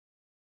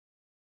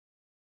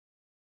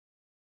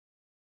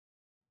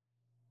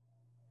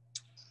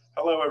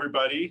Hello,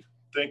 everybody.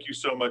 Thank you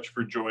so much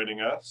for joining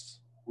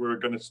us. We're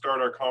going to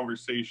start our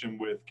conversation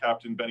with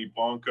Captain Benny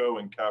Blanco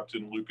and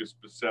Captain Lucas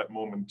Bissett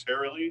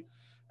momentarily,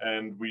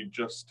 and we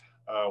just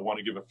want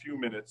to give a few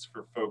minutes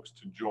for folks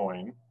to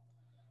join.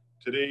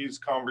 Today's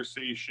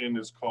conversation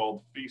is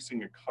called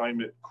Facing a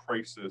Climate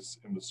Crisis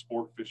in the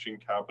Sport Fishing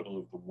Capital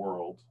of the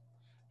World,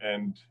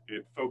 and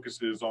it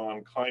focuses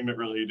on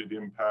climate-related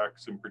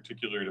impacts, in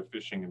particular to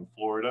fishing in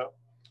Florida.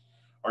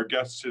 Our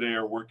guests today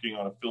are working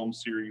on a film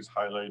series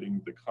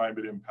highlighting the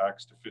climate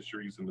impacts to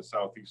fisheries in the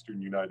southeastern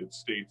United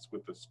States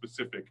with a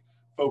specific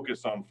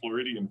focus on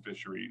Floridian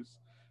fisheries.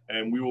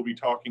 And we will be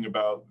talking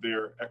about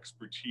their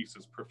expertise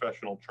as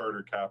professional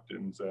charter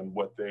captains and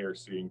what they are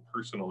seeing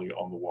personally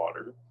on the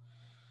water.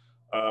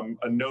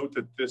 A note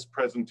that this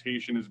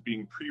presentation is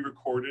being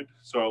pre-recorded,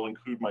 so I'll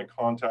include my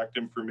contact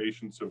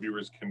information so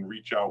viewers can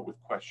reach out with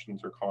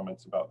questions or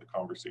comments about the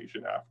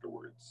conversation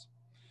afterwards.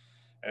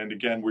 And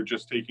again, we're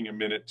just taking a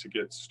minute to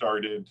get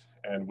started,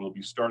 and we'll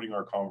be starting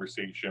our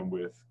conversation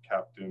with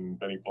Captain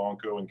Benny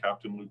Blanco and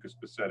Captain Lucas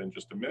Bissett in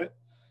just a minute.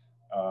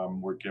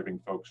 We're giving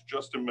folks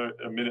just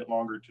a minute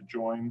longer to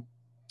join.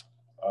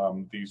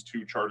 These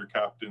two charter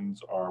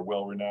captains are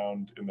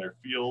well-renowned in their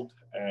field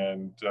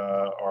and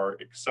are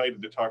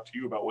excited to talk to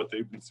you about what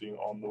they've been seeing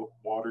on the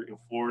water in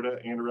Florida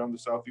and around the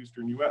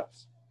southeastern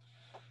US.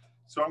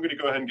 So I'm going to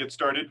go ahead and get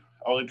started.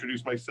 I'll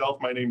introduce myself.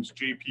 My name's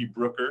JP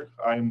Brooker.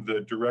 I'm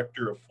the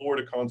Director of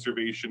Florida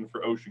Conservation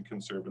for Ocean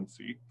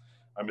Conservancy.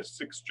 I'm a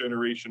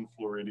sixth-generation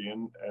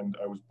Floridian, and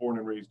I was born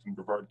and raised in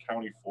Brevard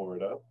County,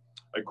 Florida.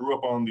 I grew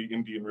up on the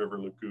Indian River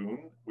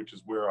Lagoon, which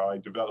is where I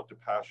developed a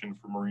passion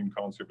for marine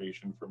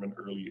conservation from an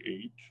early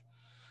age.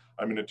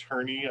 I'm an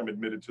attorney. I'm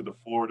admitted to the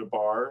Florida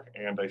Bar,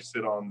 and I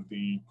sit on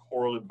the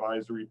Coral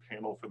Advisory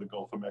Panel for the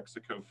Gulf of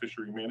Mexico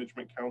Fishery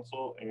Management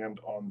Council and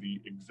on the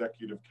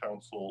Executive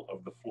Council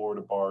of the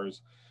Florida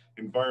Bar's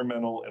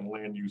Environmental and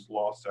Land Use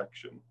Law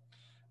section.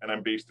 And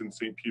I'm based in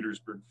St.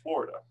 Petersburg,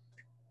 Florida.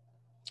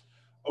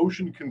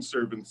 Ocean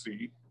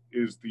Conservancy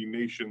is the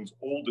nation's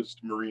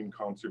oldest marine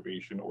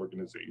conservation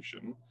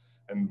organization,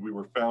 and we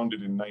were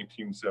founded in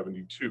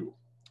 1972.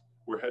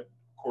 We're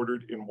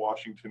headquartered in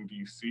Washington,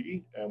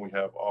 D.C., and we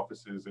have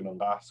offices in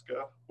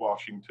Alaska,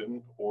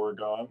 Washington,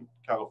 Oregon,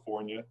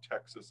 California,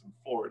 Texas, and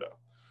Florida.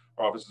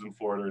 Our offices in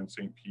Florida are in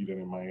St. Pete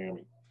and in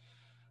Miami.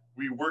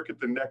 We work at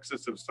the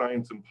nexus of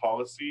science and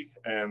policy,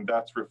 and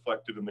that's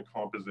reflected in the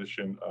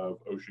composition of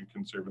Ocean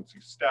Conservancy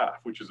staff,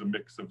 which is a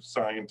mix of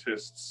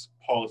scientists,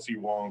 policy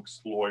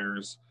wonks,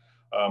 lawyers,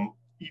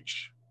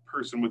 each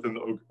person within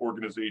the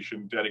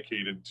organization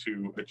dedicated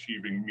to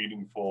achieving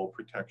meaningful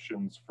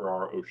protections for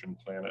our ocean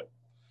planet.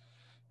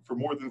 For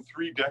more than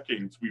 3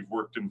 decades, we've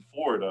worked in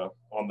Florida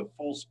on the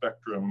full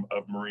spectrum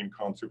of marine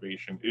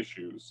conservation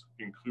issues,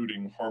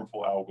 including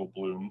harmful algal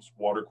blooms,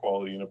 water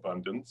quality and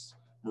abundance,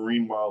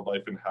 marine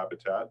wildlife and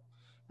habitat,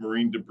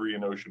 marine debris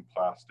and ocean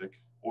plastic,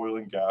 oil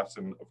and gas,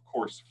 and of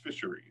course,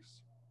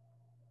 fisheries.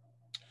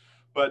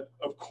 But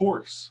of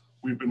course,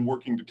 we've been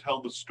working to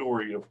tell the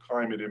story of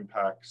climate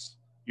impacts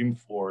in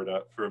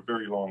Florida for a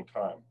very long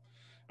time.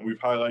 And we've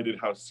highlighted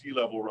how sea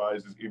level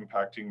rise is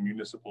impacting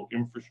municipal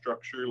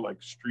infrastructure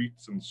like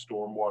streets and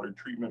stormwater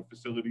treatment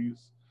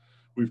facilities.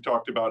 We've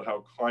talked about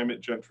how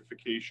climate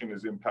gentrification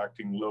is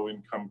impacting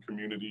low-income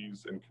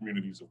communities and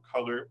communities of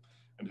color,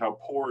 and how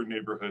poorer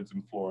neighborhoods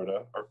in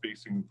Florida are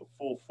facing the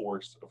full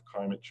force of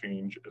climate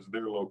change as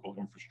their local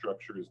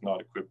infrastructure is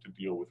not equipped to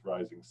deal with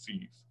rising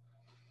seas.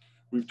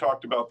 We've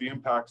talked about the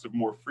impacts of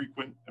more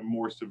frequent and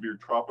more severe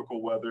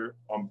tropical weather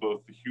on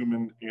both the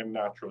human and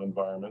natural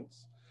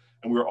environments.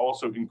 And we're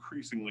also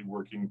increasingly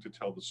working to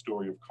tell the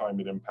story of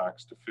climate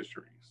impacts to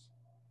fisheries.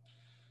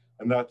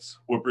 And that's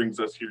what brings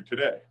us here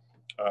today,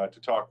 to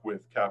talk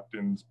with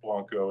Captains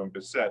Blanco and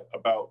Bissett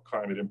about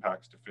climate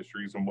impacts to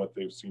fisheries and what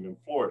they've seen in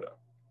Florida.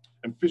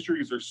 And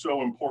fisheries are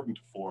so important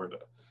to Florida.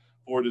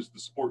 Florida is the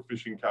sport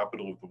fishing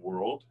capital of the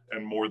world,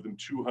 and more than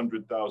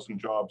 200,000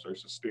 jobs are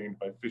sustained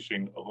by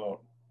fishing alone.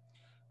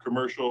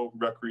 Commercial,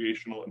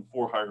 recreational, and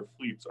for-hire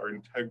fleets are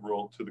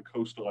integral to the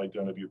coastal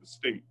identity of the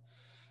state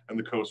and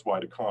the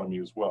coast-wide economy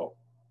as well.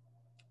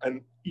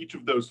 And each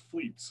of those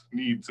fleets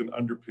needs an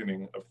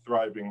underpinning of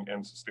thriving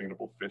and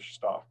sustainable fish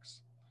stocks.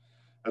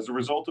 As a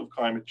result of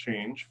climate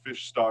change,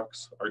 fish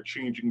stocks are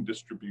changing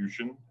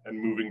distribution and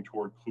moving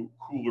toward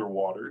cooler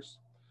waters.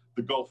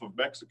 The Gulf of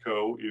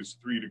Mexico is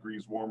 3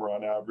 degrees warmer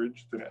on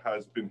average than it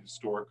has been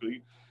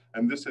historically,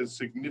 and this has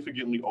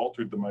significantly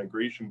altered the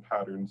migration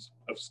patterns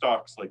of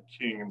stocks like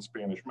king and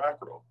Spanish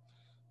mackerel.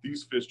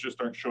 These fish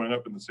just aren't showing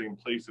up in the same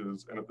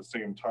places and at the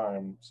same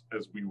times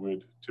as we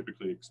would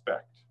typically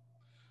expect.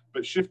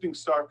 But shifting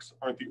stocks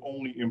aren't the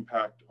only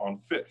impact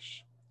on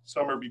fish.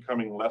 Some are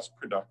becoming less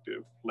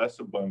productive, less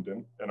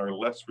abundant, and are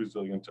less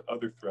resilient to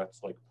other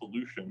threats like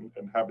pollution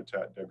and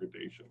habitat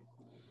degradation.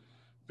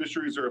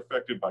 Fisheries are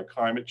affected by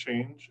climate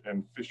change,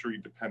 and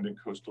fishery-dependent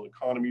coastal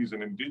economies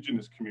and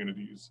indigenous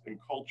communities and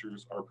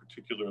cultures are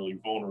particularly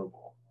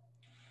vulnerable.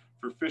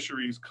 For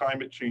fisheries,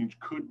 climate change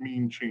could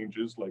mean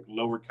changes like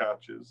lower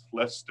catches,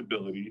 less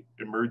stability,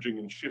 emerging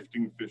and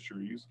shifting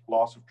fisheries,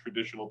 loss of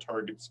traditional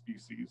target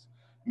species,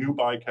 new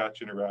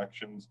bycatch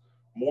interactions,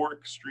 more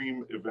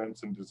extreme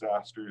events and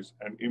disasters,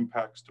 and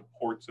impacts to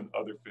ports and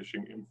other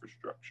fishing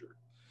infrastructure.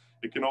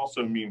 It can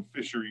also mean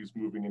fisheries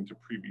moving into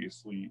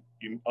previously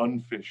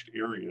unfished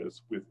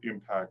areas with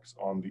impacts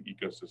on the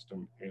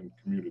ecosystem and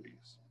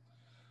communities.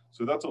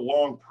 So that's a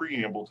long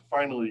preamble to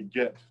finally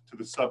get to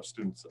the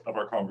substance of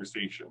our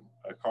conversation,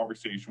 a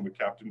conversation with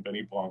Captain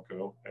Benny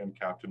Blanco and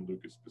Captain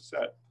Lucas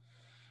Bissett.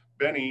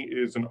 Benny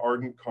is an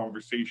ardent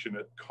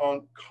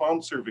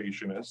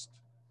conservationist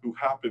who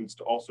happens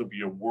to also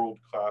be a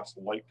world-class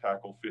light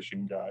tackle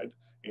fishing guide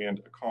and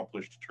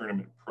accomplished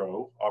tournament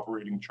pro,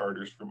 operating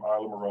charters from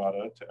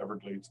Islamorada to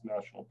Everglades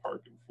National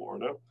Park in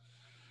Florida.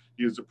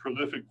 He is a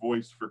prolific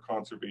voice for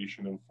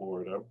conservation in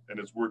Florida and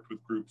has worked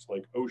with groups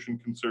like Ocean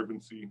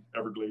Conservancy,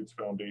 Everglades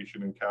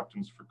Foundation, and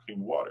Captains for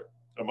Clean Water,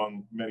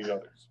 among many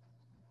others.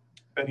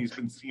 Benny's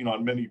been seen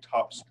on many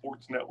top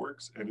sports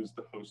networks and is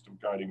the host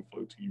of Guiding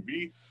Flow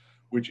TV,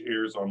 which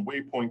airs on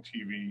Waypoint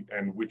TV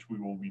and which we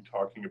will be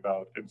talking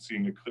about and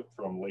seeing a clip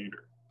from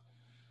later.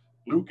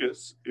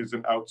 Lucas is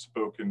an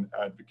outspoken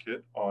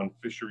advocate on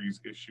fisheries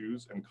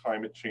issues and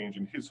climate change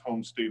in his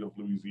home state of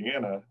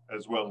Louisiana,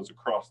 as well as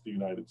across the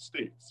United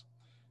States.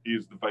 He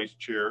is the vice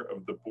chair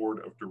of the board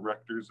of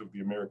directors of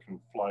the American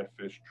Fly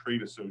Fish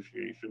Trade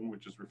Association,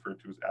 which is referred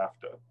to as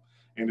AFTA,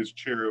 and is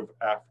chair of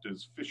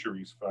AFTA's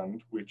Fisheries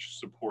Fund, which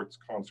supports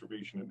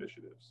conservation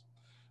initiatives.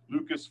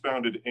 Lucas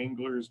founded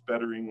Anglers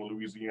Bettering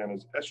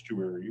Louisiana's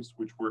Estuaries,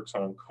 which works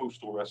on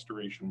coastal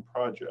restoration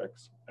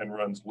projects and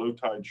runs low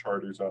tide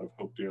charters out of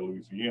Hopedale,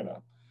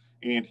 Louisiana.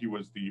 And he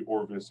was the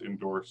Orvis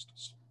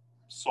endorsed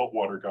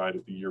Saltwater Guide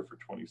of the Year for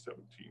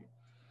 2017.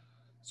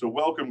 So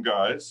welcome,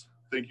 guys.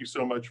 Thank you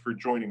so much for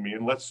joining me.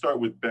 And let's start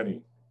with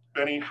Benny.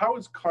 Benny, how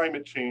is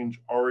climate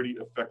change already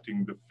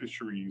affecting the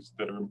fisheries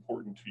that are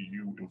important to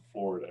you in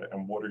Florida,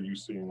 and what are you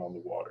seeing on the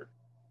water?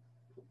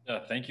 Yeah,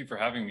 thank you for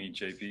having me,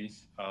 JP.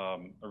 I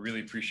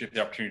really appreciate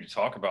the opportunity to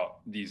talk about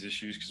these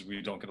issues because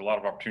we don't get a lot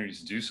of opportunities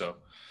to do so.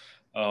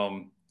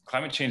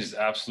 Climate change is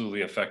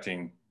absolutely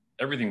affecting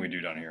everything we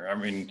do down here. I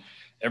mean,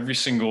 every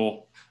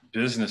single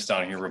business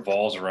down here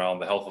revolves around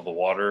the health of the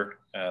water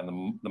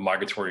and the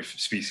migratory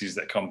species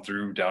that come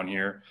through down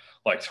here,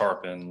 like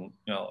tarpon,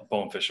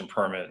 bonefish and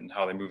permit, and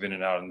how they move in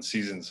and out in the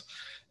seasons.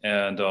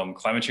 And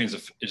climate change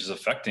is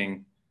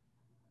affecting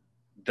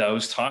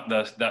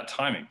that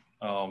timing.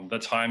 The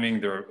timing,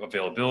 their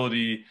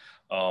availability,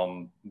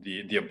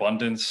 the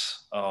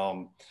abundance,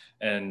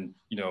 and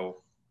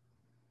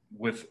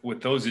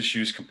with those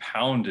issues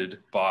compounded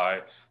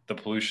by the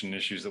pollution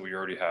issues that we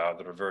already have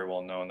that are very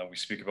well known that we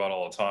speak about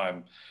all the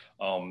time,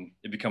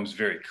 it becomes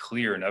very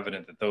clear and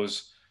evident that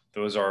those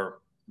are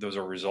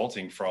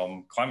resulting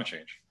from climate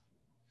change.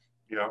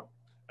 Yeah,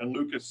 and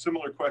Lucas,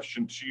 similar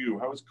question to you: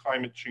 how is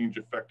climate change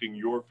affecting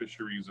your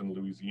fisheries in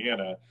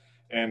Louisiana?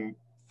 And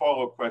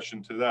follow-up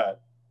question to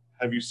that: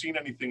 have you seen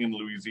anything in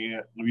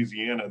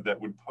Louisiana that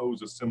would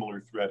pose a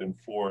similar threat in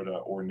Florida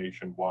or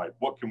nationwide?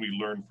 What can we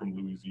learn from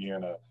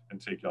Louisiana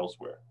and take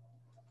elsewhere?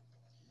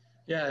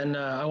 Yeah, and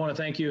I want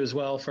to thank you as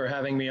well for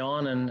having me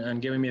on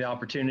and giving me the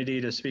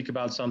opportunity to speak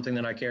about something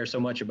that I care so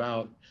much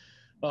about.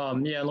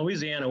 Yeah, in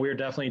Louisiana, we're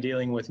definitely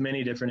dealing with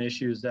many different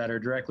issues that are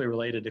directly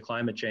related to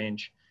climate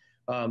change.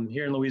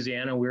 Here in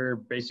Louisiana, we're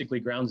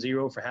basically ground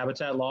zero for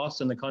habitat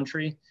loss in the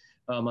country.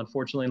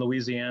 Unfortunately,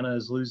 Louisiana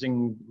is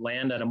losing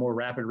land at a more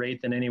rapid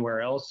rate than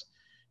anywhere else,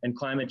 and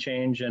climate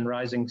change and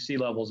rising sea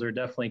levels are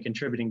definitely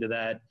contributing to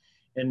that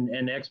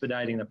and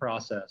expediting the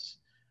process.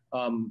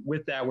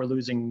 With that, we're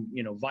losing,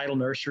 vital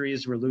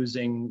nurseries. We're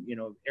losing,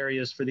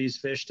 areas for these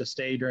fish to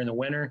stay during the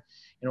winter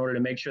in order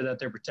to make sure that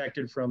they're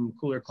protected from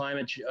cooler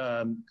climates,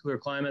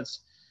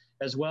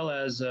 as well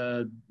as,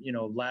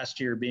 last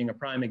year being a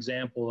prime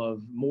example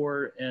of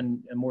more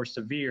and more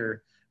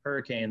severe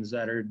hurricanes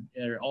that are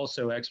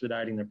also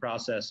expediting the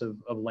process of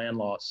land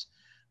loss.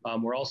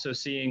 We're also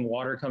seeing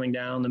water coming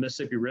down the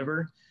Mississippi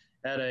River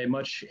at a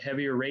much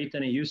heavier rate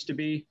than it used to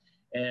be.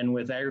 And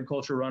with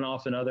agriculture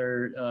runoff and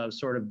other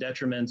sort of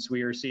detriments,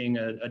 we are seeing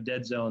a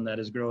dead zone that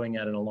is growing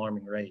at an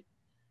alarming rate.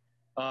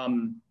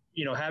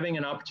 Having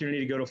an opportunity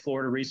to go to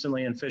Florida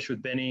recently and fish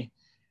with Benny,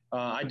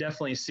 I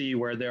definitely see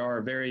where there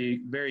are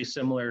very, very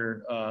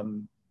similar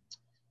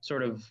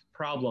sort of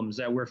problems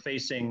that we're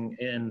facing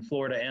in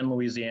Florida and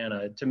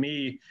Louisiana. To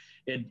me,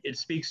 it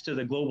speaks to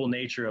the global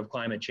nature of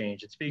climate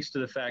change. It speaks to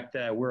the fact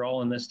that we're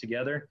all in this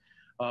together.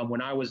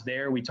 When I was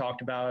there, we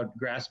talked about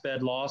grass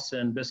bed loss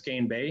in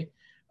Biscayne Bay.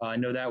 I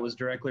know that was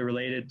directly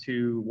related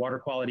to water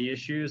quality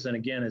issues, and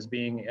again, is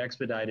being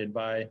expedited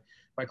by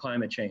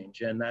climate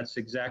change. And that's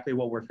exactly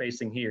what we're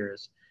facing here: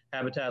 is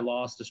habitat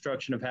loss,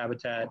 destruction of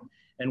habitat,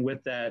 and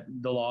with that,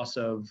 the loss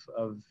of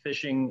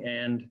fishing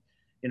and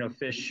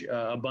fish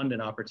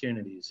abundant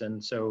opportunities.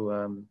 And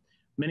so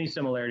many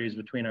similarities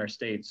between our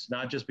states,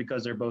 not just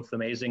because they're both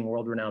amazing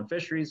world-renowned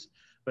fisheries,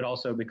 but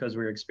also because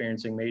we're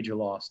experiencing major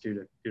loss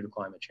due to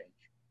climate change.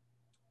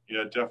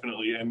 Yeah,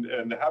 definitely. And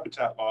the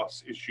habitat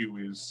loss issue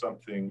is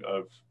something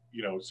of,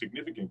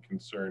 significant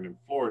concern in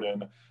Florida.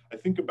 And I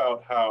think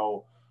about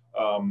how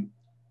um,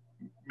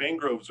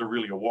 mangroves are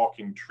really a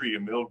walking tree,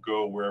 and they'll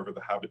go wherever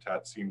the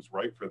habitat seems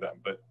right for them.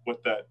 But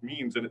what that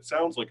means, and it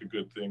sounds like a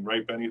good thing,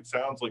 right, Benny? It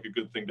sounds like a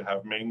good thing to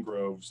have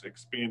mangroves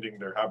expanding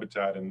their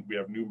habitat, and we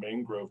have new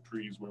mangrove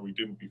trees where we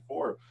didn't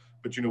before.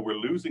 But we're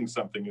losing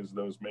something as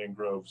those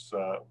mangroves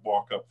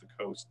walk up the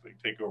coast. They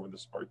take over the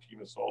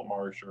Spartina salt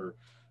marsh or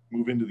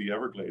move into the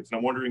Everglades. And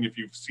I'm wondering if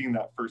you've seen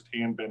that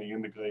firsthand, Benny,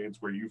 in the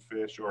glades where you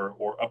fish, or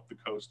up the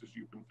coast as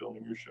you've been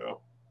filming your show.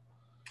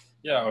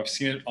 Yeah, I've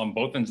seen it on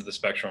both ends of the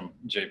spectrum,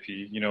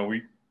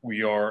 JP.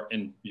 We are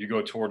in, you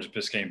go towards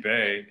Biscayne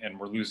Bay and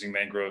we're losing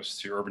mangroves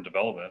to urban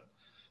development.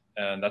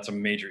 And that's a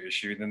major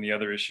issue. Then the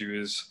other issue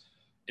is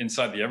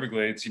inside the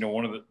Everglades,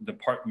 one of the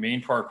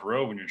main park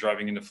road, when you're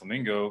driving into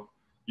Flamingo,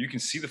 you can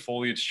see the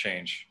foliage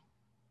change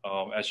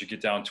as you get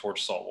down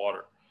towards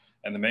saltwater.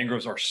 And the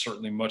mangroves are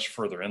certainly much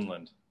further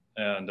inland.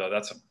 And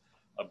that's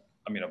a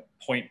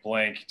point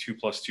blank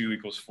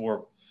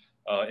 2+2=4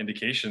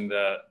 indication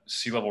that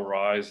sea level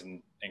rise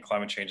and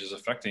climate change is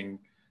affecting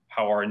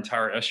how our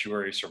entire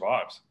estuary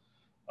survives.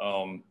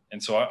 And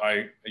so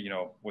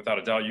without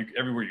a doubt,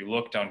 everywhere you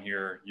look down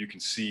here, you can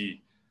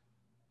see,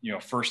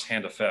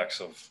 firsthand effects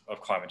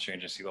of climate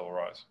change and sea level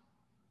rise.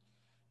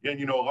 Yeah,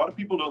 and a lot of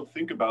people don't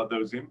think about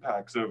those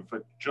impacts of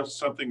just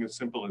something as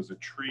simple as a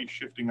tree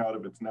shifting out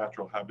of its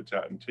natural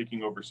habitat and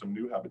taking over some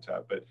new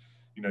habitat. But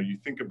you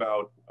think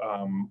about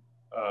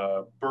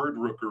bird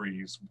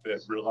rookeries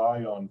that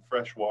rely on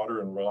fresh water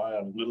and rely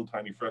on little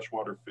tiny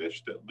freshwater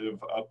fish that live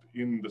up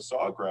in the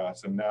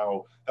sawgrass, and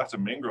now that's a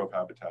mangrove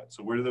habitat.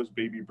 So where do those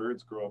baby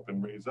birds grow up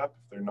and raise up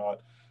if they're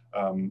not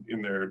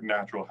in their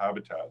natural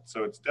habitat?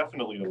 So it's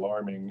definitely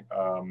alarming.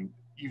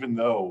 Even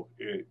though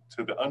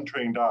to the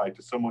untrained eye,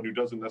 to someone who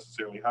doesn't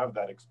necessarily have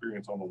that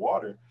experience on the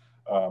water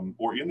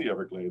or in the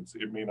Everglades,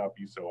 it may not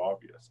be so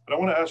obvious. But I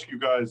want to ask you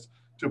guys,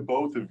 to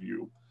both of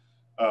you,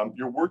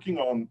 you're working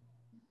on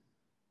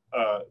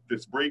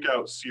this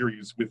breakout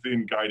series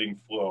within Guiding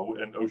Flow,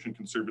 and Ocean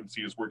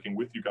Conservancy is working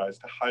with you guys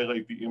to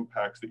highlight the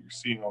impacts that you're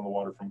seeing on the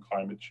water from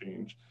climate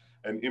change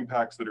and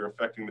impacts that are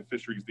affecting the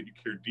fisheries that you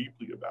care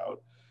deeply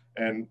about.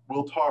 And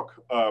we'll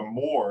talk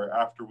more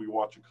after we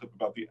watch a clip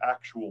about the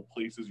actual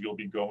places you'll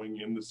be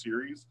going in the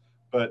series.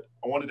 But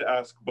I wanted to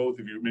ask both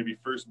of you, maybe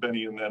first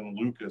Benny and then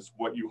Lucas,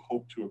 what you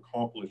hope to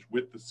accomplish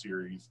with the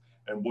series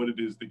and what it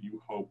is that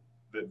you hope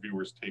that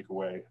viewers take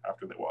away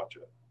after they watch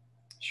it.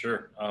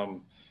 Sure.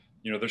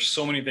 There's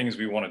so many things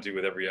we want to do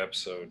with every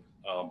episode,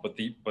 but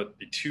the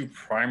two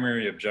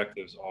primary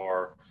objectives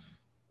are,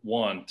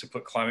 one, to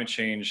put climate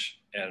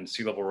change and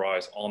sea level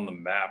rise on the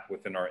map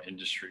within our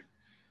industry.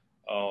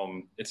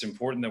 It's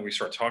important that we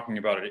start talking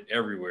about it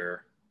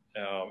everywhere.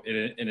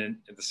 And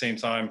at the same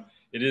time,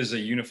 it is a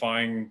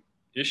unifying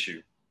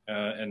issue.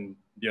 And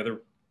the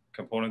other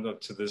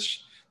component to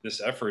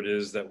this effort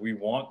is that we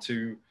want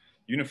to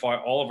unify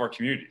all of our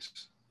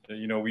communities.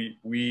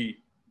 We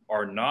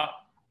are not,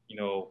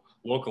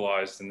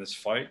 localized in this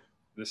fight.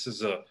 This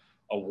is a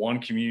one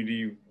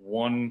community,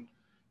 one,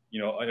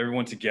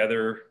 everyone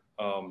together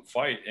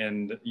fight.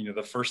 And,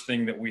 the first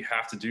thing that we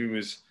have to do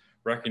is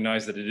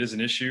recognize that it is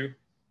an issue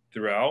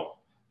throughout,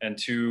 and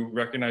to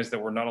recognize that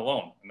we're not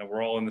alone and that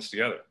we're all in this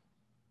together.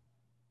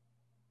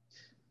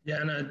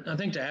 Yeah, and I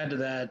think to add to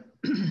that,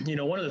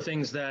 one of the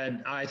things that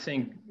I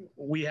think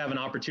we have an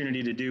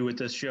opportunity to do with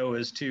this show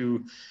is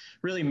to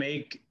really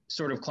make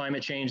sort of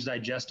climate change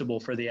digestible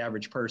for the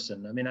average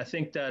person. I mean, I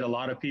think that a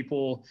lot of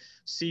people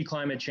see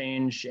climate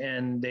change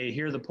and they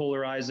hear the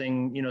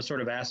polarizing, sort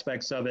of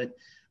aspects of it.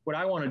 What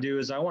I want to do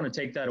is I want to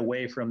take that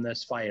away from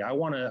this fight. I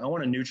want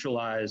to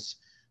neutralize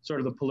sort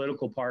of the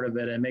political part of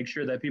it and make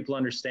sure that people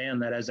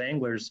understand that as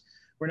anglers,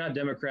 we're not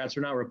Democrats,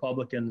 we're not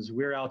Republicans.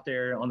 We're out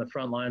there on the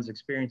front lines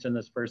experiencing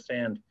this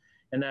firsthand.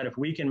 And that if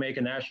we can make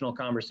a national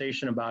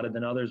conversation about it,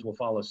 then others will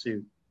follow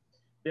suit.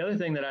 The other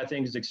thing that I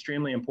think is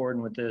extremely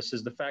important with this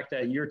is the fact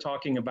that you're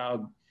talking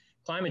about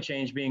climate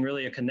change being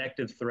really a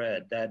connective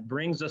thread that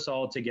brings us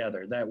all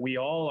together, that we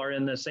all are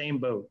in the same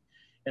boat,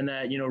 and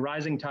that,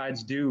 rising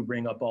tides do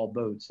bring up all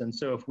boats. And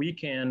so if we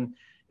can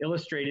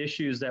illustrate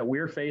issues that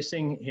we're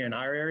facing here in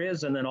our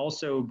areas, and then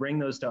also bring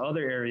those to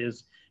other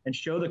areas and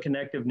show the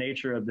connective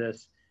nature of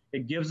this,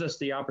 it gives us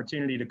the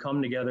opportunity to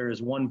come together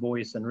as one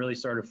voice and really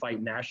start to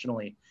fight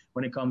nationally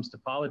when it comes to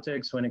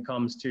politics, when it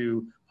comes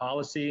to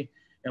policy,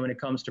 and when it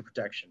comes to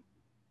protection.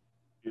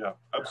 Yeah,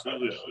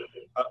 absolutely.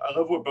 I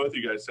love what both of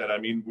you guys said. I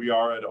mean, we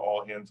are at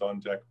all hands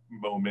on deck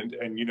moment.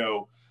 And,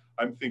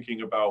 I'm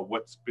thinking about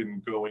what's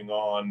been going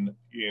on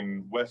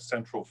in West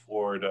Central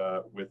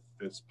Florida with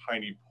this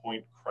Piney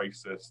Point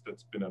crisis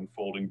that's been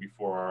unfolding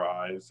before our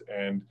eyes.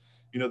 And,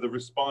 the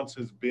response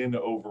has been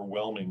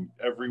overwhelming.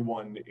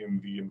 Everyone in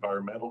the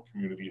environmental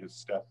community has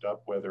stepped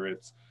up, whether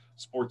it's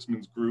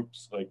sportsmen's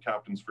groups like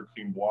Captains for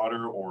Clean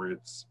Water, or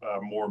it's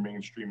more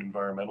mainstream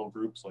environmental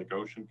groups like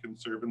Ocean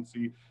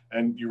Conservancy.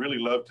 And you really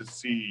love to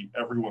see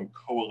everyone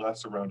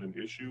coalesce around an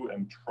issue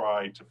and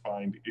try to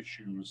find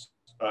issues,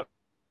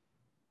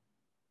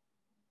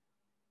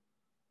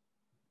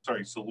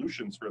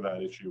 solutions for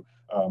that issue.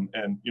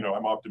 And,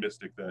 I'm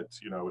optimistic that,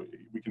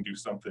 we can do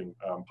something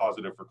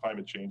positive for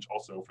climate change,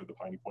 also for the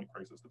Piney Point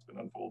crisis that's been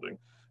unfolding.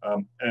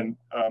 I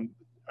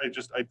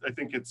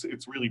think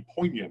it's really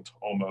poignant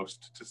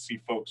almost to see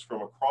folks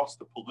from across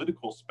the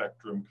political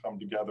spectrum come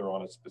together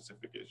on a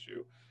specific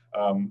issue.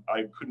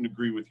 I couldn't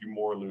agree with you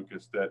more,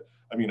 Lucas, that,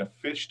 a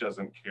fish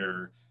doesn't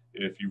care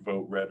if you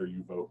vote red or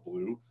you vote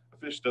blue. A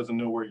fish doesn't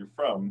know where you're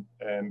from,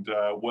 and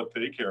what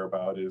they care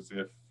about is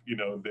if,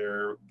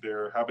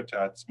 their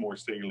habitat's more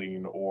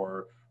saline,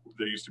 or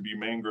there used to be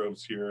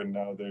mangroves here and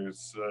now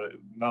there's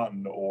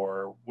none,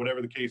 or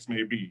whatever the case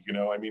may be.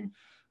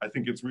 I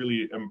think it's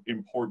really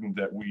important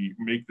that we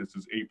make this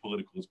as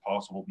apolitical as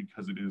possible,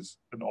 because it is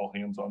an all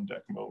hands on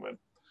deck moment.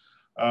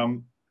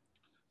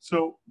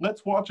 So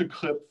let's watch a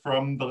clip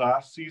from the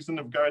last season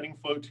of Guiding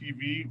Flow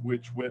TV,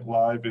 which went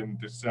live in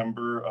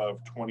December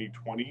of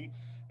 2020.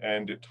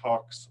 And it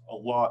talks a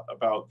lot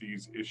about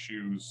these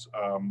issues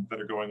that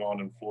are going on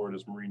in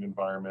Florida's marine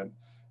environment.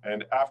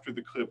 And after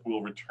the clip,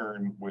 we'll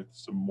return with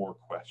some more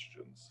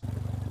questions.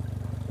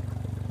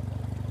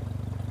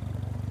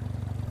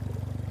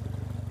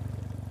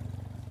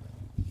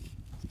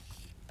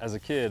 As a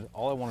kid,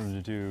 all I wanted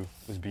to do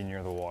was be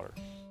near the water.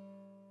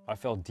 I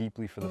felt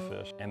deeply for the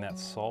fish and that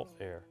salt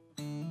air.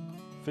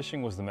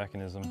 Fishing was the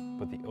mechanism,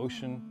 but the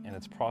ocean and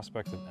its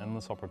prospect of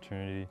endless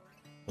opportunity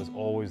was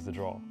always the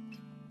draw.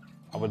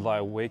 I would lie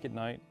awake at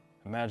night,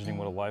 imagining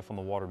what a life on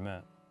the water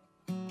meant.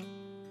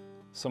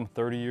 Some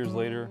 30 years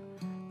later,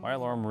 my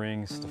alarm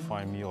rings to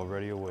find me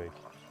already awake.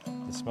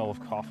 The smell of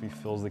coffee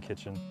fills the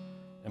kitchen,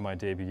 and my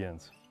day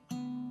begins.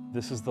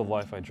 This is the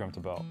life I dreamt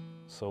about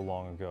so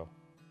long ago.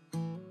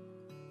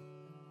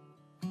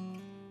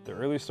 The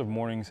earliest of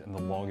mornings and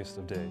the longest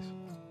of days.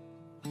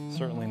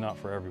 Certainly not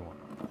for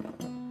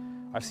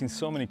everyone. I've seen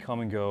so many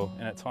come and go,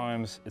 and at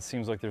times it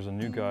seems like there's a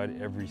new guide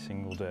every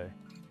single day.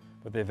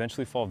 But they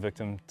eventually fall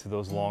victim to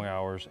those long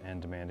hours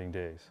and demanding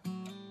days.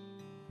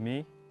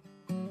 Me,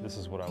 this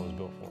is what I was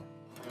built for.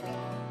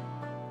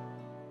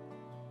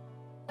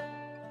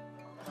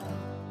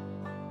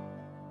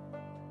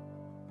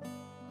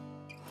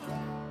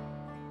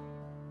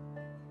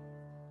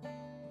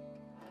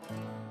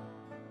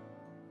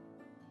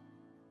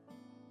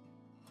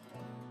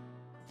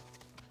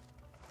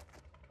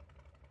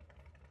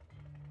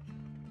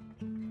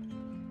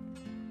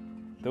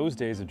 Those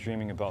days of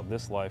dreaming about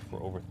this life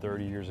were over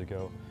 30 years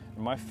ago,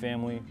 and my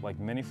family, like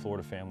many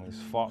Florida families,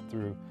 fought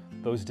through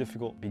those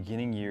difficult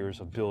beginning years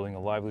of building a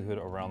livelihood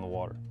around the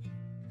water.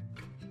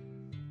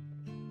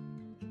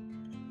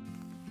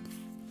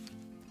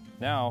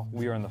 Now,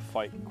 we are in the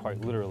fight, quite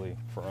literally,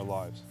 for our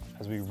lives,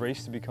 as we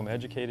race to become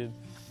educated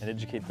and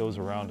educate those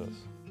around us.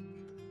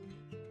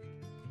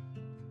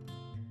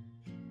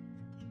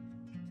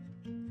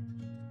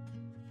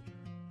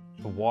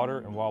 The water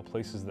and wild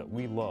places that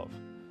we love,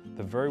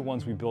 the very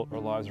ones we built our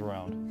lives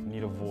around,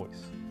 need a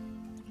voice.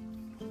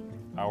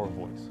 Our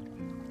voice.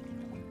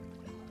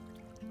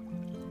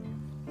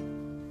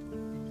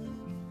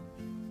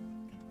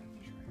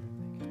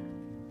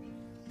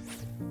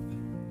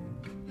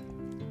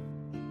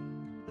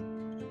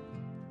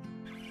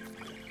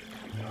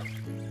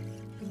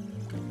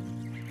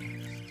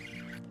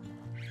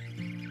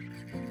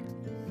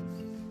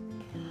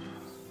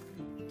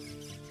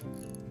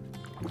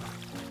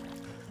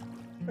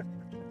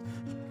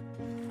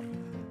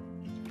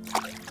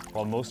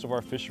 While most of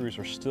our fisheries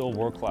are still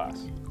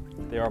world-class,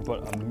 they are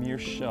but a mere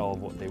shell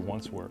of what they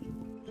once were.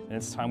 And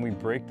it's time we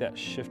break that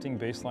shifting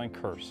baseline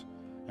curse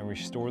and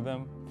restore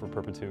them for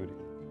perpetuity.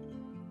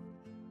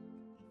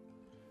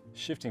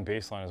 Shifting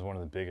baseline is one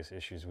of the biggest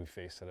issues we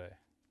face today.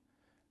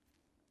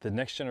 The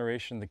next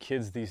generation, the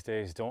kids these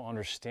days, don't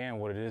understand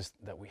what it is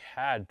that we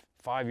had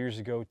 5 years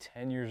ago,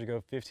 10 years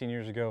ago, 15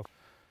 years ago,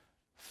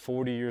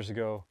 40 years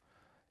ago.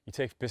 You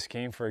take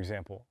Biscayne, for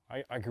example.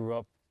 I grew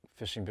up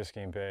fishing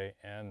Biscayne Bay,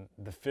 and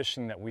the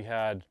fishing that we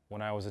had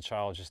when I was a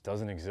child just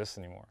doesn't exist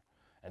anymore.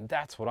 And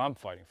that's what I'm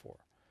fighting for.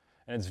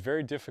 And it's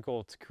very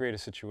difficult to create a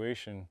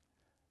situation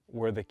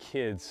where the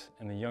kids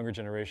and the younger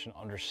generation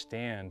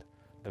understand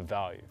the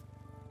value.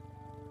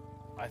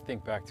 I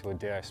think back to a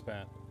day I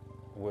spent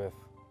with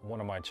one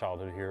of my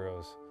childhood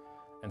heroes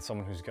and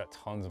someone who's got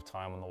tons of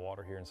time on the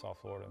water here in South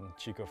Florida, and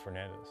Chico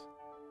Fernandez,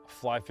 a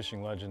fly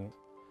fishing legend.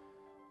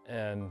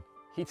 And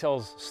he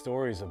tells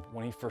stories of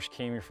when he first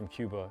came here from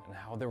Cuba and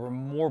how there were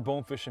more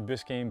bonefish in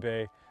Biscayne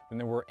Bay than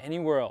there were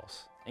anywhere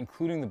else,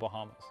 including the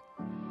Bahamas.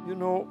 You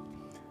know,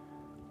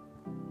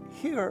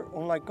 here,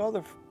 unlike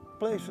other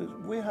places,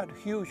 we had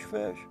huge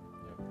fish.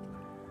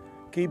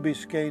 Key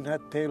Biscayne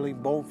had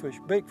tailing bonefish,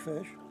 big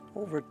fish,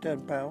 over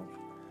 10 pounds.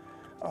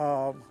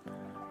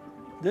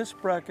 This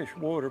brackish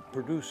water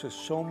produces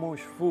so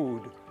much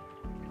food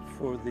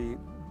for the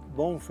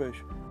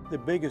bonefish. The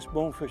biggest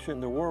bonefish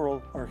in the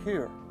world are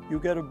here. You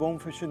get a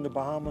bonefish in the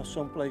Bahamas,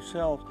 someplace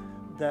else,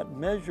 that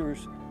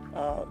measures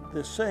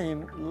the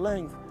same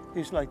length,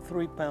 is like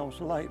 3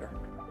 pounds lighter.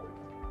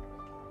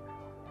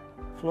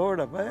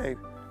 Florida Bay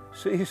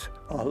sees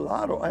a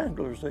lot of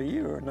anglers a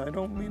year, and I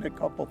don't mean a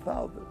couple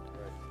thousand.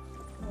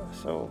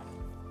 So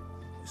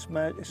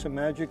It's a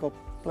magical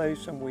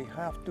place, and we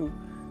have to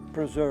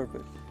preserve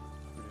it,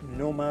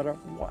 no matter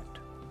what.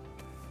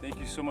 Thank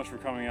you so much for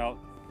coming out,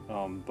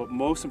 but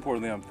most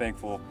importantly, I'm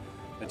thankful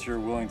that you're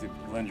willing to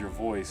lend your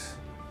voice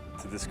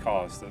to this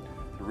cause, to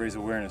raise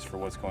awareness for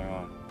what's going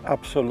on.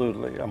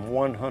 Absolutely, I'm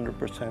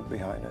 100%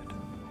 behind it.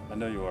 I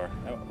know you are.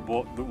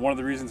 Well, one of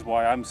the reasons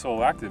why I'm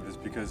so active is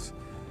because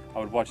I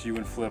would watch you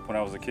and Flip when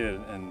I was a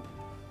kid,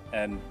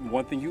 and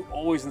one thing you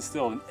always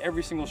instilled in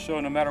every single show,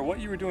 no matter what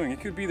you were doing, it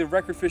could be the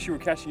record fish you were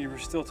catching, you were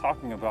still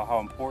talking about how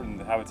important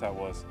the habitat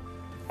was,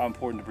 how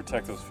important to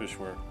protect those fish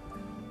were,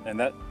 and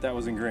that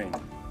was ingrained.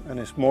 And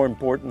it's more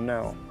important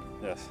now.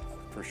 Yes,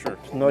 for sure.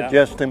 It's not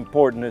just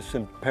important, it's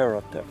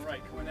imperative.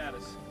 Right, coming at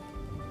us.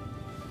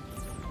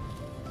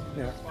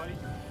 Yeah.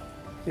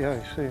 Yeah,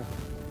 I see.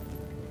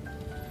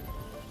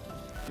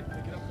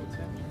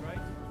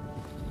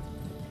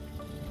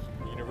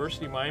 The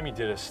University of Miami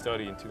did a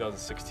study in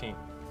 2016,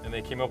 and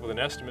they came up with an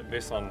estimate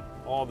based on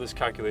all this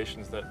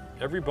calculations that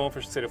every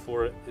bonefish in the state of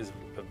Florida is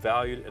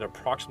valued at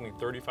approximately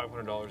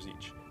 $3,500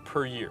 each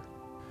per year.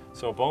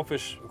 So a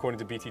bonefish, according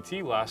to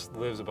BTT,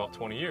 lives about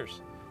 20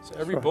 years. So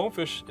every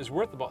bonefish is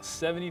worth about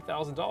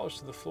 $70,000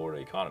 to the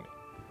Florida economy.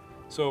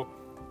 So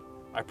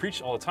I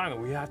preach all the time that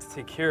we have to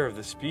take care of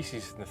the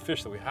species and the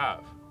fish that we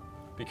have,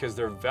 because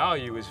their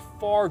value is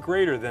far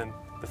greater than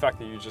the fact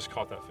that you just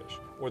caught that fish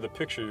or the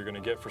picture you're going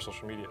to get for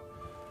social media.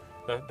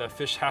 That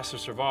fish has to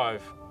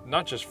survive,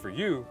 not just for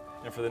you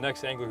and for the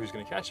next angler who's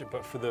going to catch it,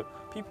 but for the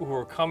people who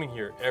are coming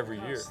here every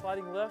year.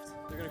 Sliding left,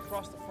 they're going to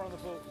cross the front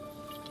of the boat.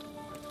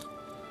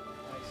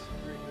 Nice,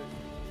 very good.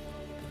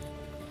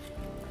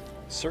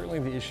 Certainly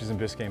the issues in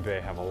Biscayne Bay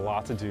have a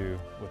lot to do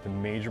with the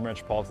major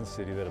metropolitan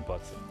city that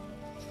abuts it.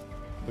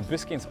 But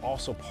Biscayne's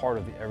also part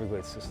of the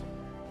Everglades system.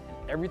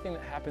 Everything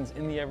that happens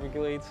in the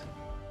Everglades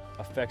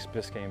affects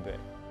Biscayne Bay.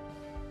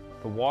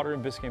 The water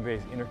in Biscayne Bay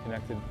is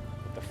interconnected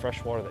with the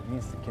fresh water that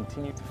needs to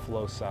continue to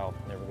flow south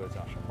in Everglades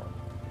National Park.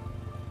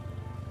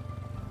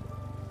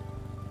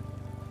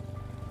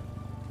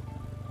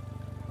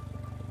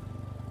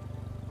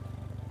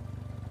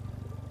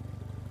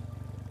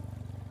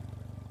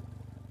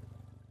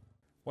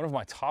 One of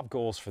my top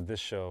goals for this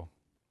show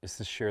is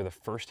to share the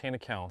first-hand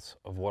accounts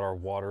of what our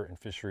water and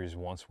fisheries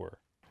once were.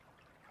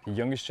 The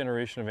youngest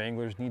generation of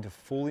anglers need to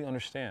fully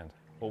understand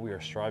what we are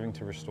striving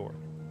to restore.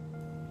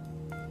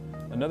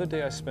 Another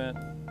day I spent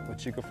with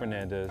Chico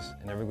Fernandez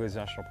in Everglades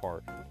National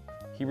Park,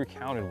 he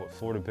recounted what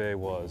Florida Bay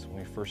was when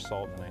we first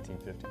saw it in the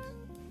 1950s.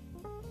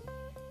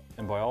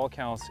 And by all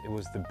accounts, it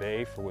was the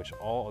bay for which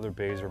all other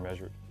bays are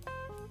measured,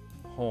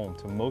 home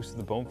to most of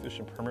the bonefish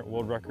and permit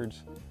world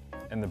records,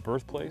 and the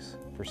birthplace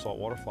for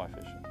saltwater fly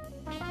fishing.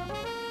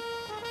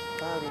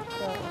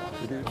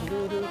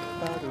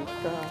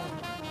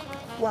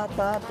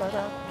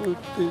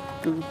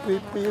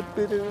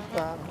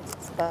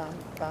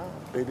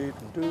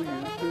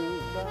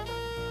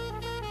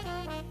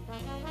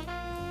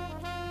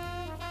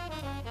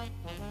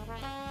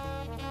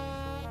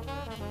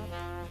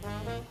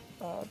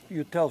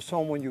 You tell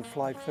someone you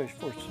fly fish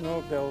for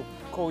snook, they'll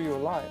call you a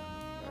liar.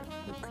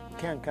 You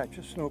can't catch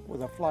a snook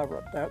with a fly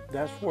rod.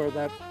 That's where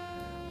that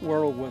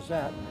world was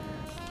at.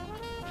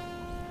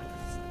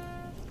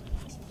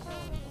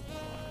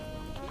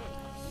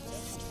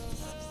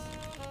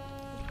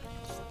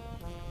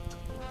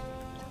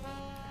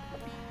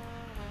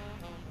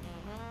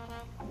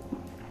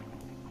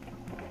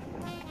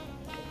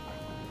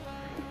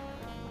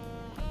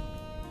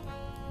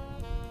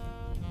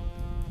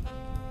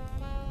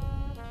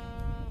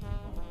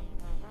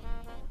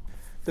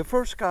 The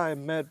first guy I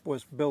met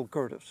was Bill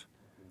Curtis.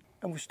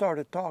 And we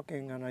started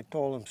talking, and I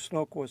told him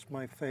snook was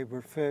my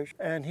favorite fish.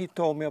 And he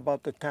told me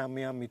about the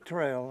Tamiami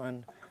Trail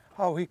and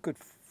how he could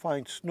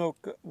find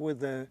snook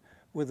with a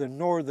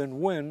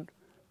northern wind.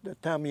 The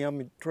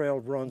Tamiami Trail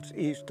runs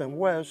east and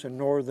west, and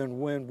northern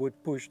wind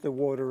would push the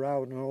water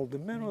out and all the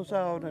minnows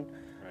out,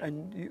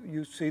 and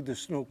you see the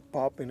snook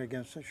popping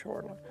against the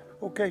shoreline,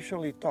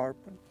 occasionally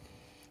tarpon.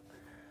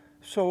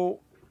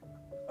 So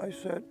I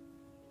said,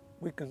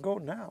 we can go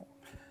now.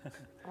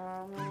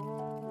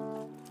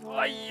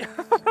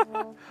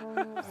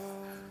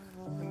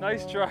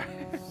 Nice try.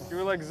 You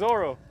were like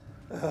Zorro.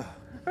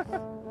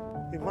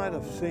 He might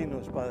have seen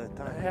us by the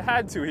time. I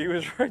had to. He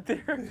was right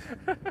there.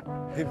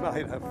 He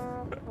might have.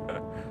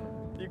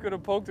 You could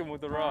have poked him with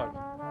the rod.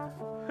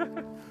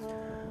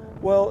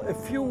 Well, a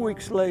few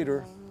weeks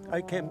later,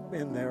 I came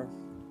in there,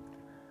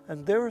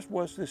 and there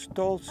was this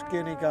tall,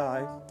 skinny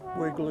guy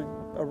wiggling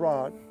a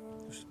rod.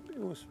 It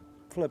was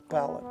Flip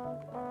Pallet.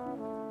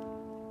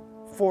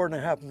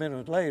 4.5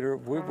 minutes later,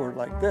 we were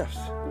like this,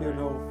 you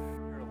know.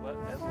 We're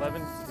at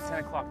 11 to 10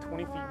 o'clock,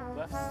 20 feet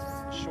left,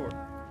 short.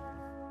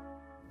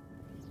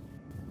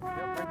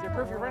 Yep, right there,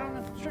 perfect, right on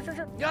it. Sure,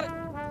 got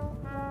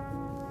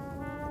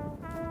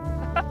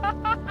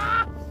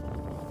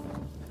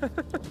it.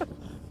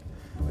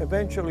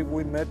 Eventually,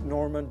 we met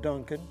Norman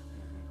Duncan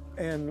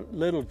and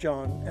Little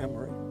John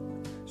Emery.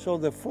 So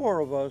the four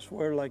of us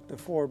were like the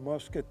four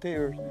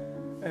musketeers,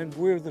 and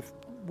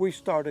we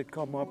started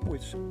come up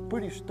with some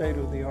pretty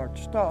state-of-the-art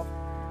stuff.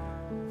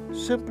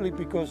 simply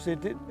because they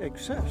didn't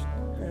exist.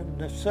 And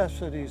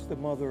necessity is the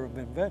mother of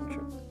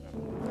invention.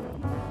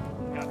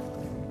 Got it.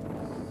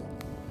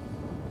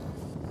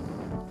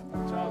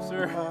 Good job,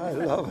 sir. I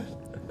love it.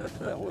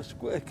 That was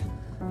quick.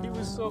 He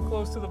was so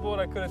close to the boat,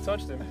 I could have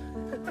touched him.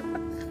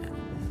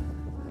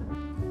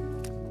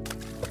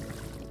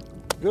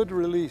 Good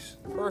release.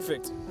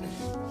 Perfect.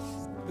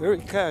 Very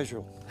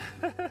casual.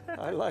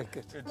 I like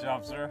it. Good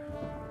job, sir.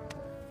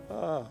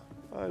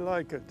 I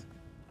like it.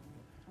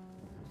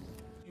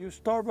 You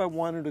start by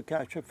wanting to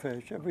catch a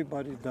fish.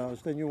 Everybody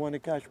does. Then you want to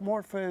catch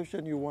more fish,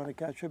 and you want to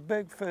catch a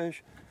big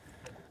fish.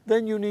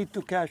 Then you need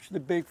to catch the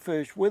big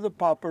fish with a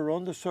popper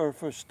on the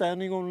surface,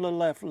 standing on the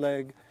left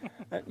leg.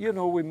 You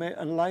know, we may,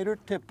 and lighter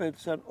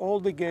tippets and all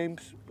the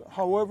games,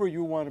 however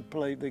you want to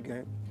play the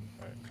game.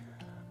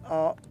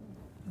 Right.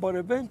 But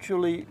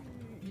eventually,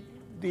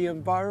 the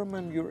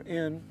environment you're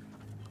in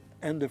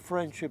and the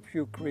friendships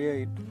you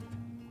create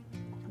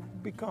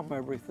become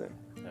everything,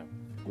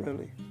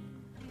 really.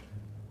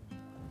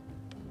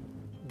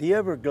 The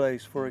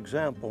Everglades, for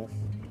example,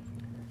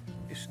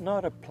 is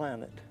not a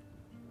planet.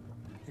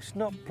 It's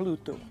not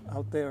Pluto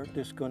out there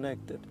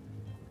disconnected.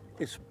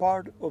 It's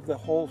part of the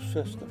whole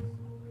system.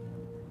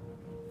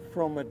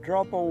 From a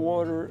drop of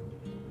water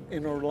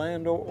in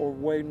Orlando or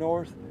way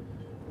north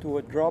to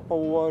a drop of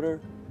water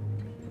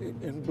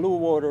in blue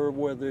water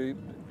where the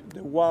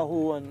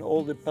wahoo and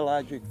all the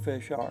pelagic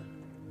fish are.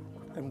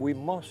 And we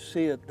must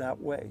see it that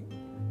way.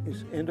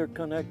 It's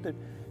interconnected,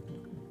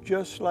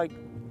 just like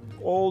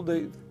all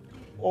the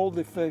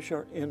fish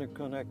are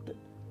interconnected.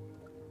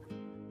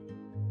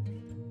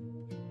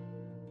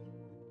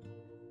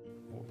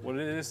 What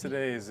it is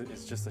today is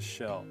it's just a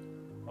shell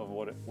of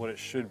what it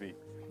should be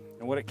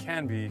and what it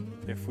can be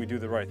if we do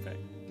the right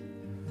thing.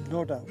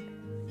 No doubt.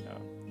 Yeah.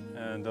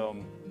 And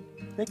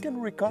they can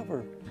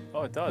recover.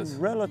 Oh, it does.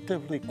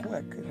 Relatively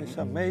quick. It's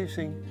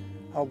amazing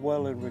how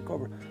well it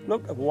recovers.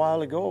 Look, a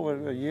while ago,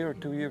 a year or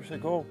 2 years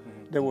ago,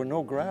 there were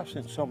no grass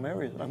in some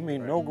areas. I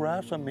mean, no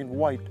grass, I mean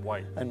white.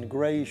 And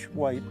grayish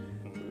white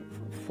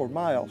for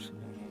miles.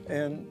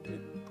 And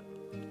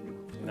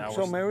in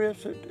some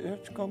areas,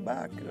 it's come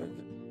back.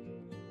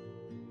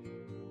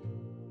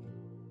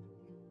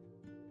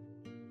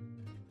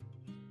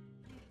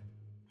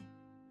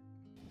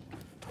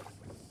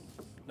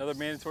 Another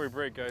mandatory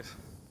break, guys.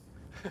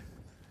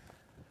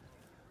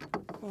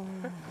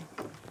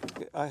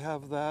 I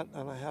have that,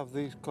 and I have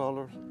these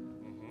colors,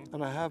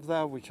 and I have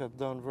that, which I've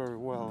done very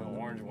well. The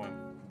orange one.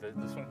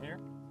 This one here?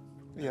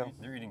 Yeah.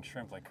 They're eating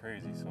shrimp like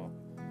crazy, so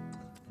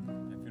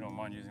if you don't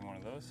mind using one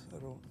of those. I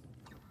don't.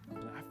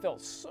 I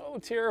felt so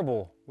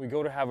terrible. We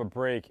go to have a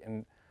break,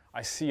 and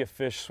I see a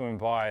fish swim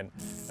by, and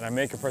I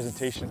make a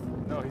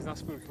presentation. No, he's not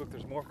spooked. Look,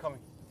 there's more coming.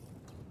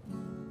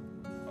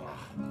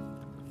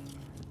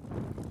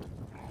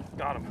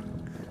 Got him.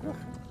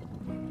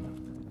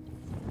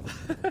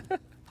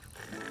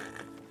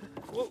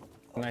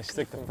 And I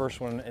stick the first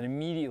one, and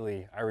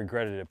immediately I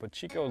regretted it, but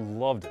Chico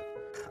loved it.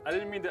 I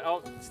didn't mean to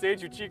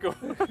outstage you, Chico.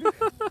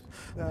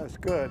 That's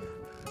good.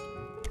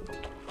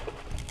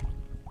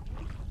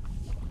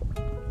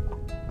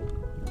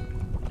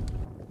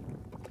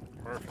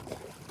 Perfect.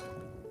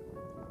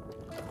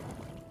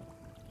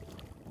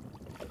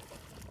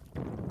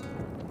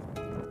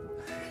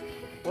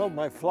 Well,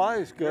 my fly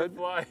is good.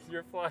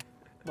 Your fly.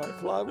 My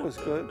fly was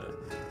good.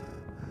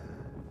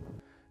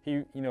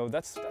 You know,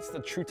 that's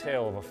the true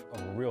tale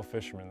of a real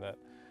fisherman,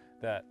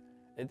 that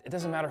it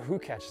doesn't matter who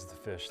catches the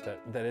fish,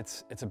 that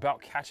it's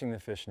about catching the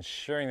fish and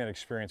sharing that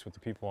experience with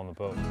the people on the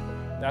boat.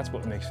 That's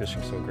what makes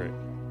fishing so great.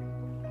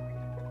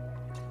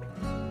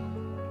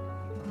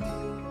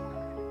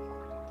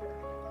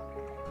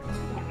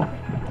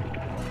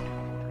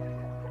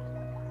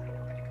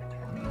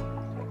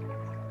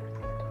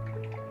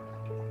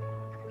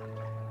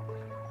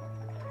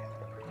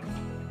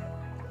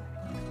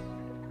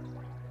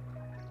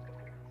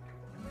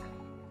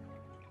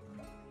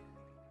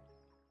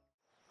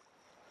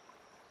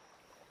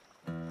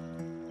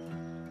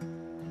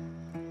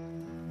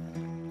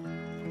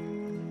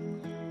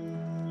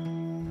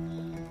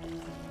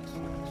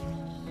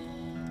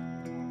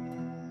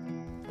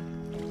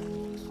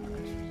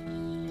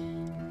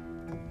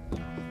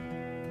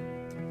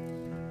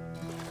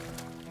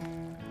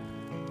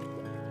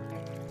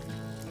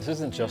 This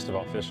isn't just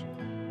about fishing.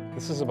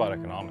 This is about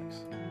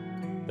economics.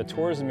 The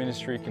tourism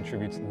industry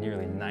contributes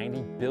nearly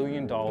 $90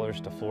 billion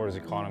to Florida's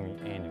economy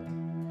annually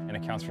and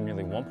accounts for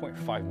nearly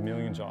 1.5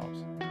 million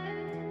jobs.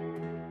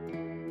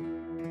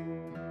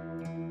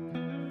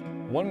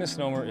 One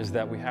misnomer is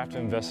that we have to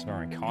invest in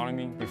our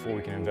economy before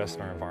we can invest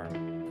in our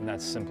environment, and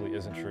that simply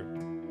isn't true.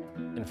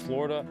 In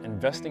Florida,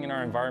 investing in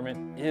our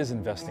environment is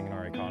investing in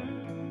our economy.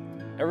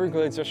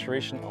 Everglades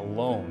restoration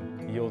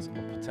alone yields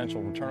a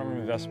potential return on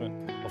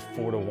investment of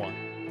 4 to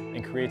 1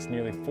 and creates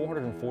nearly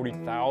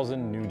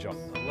 440,000 new jobs.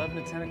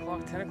 11 to 10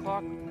 o'clock, 10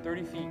 o'clock,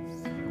 30 feet,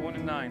 going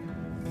to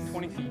 9,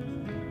 20 feet.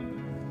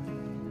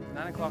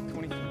 9 o'clock,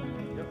 20 feet,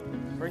 yep,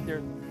 right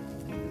there.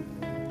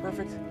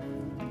 Perfect.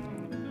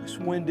 It's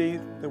windy,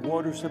 the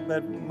water's a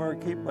bit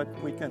murky, but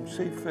we can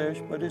see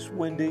fish, but it's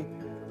windy.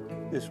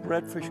 This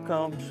redfish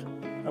comes,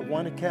 I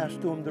want to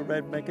cast to him the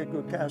red, make a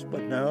good cast,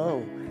 but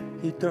no.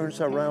 He turns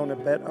around a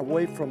bit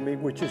away from me,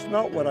 which is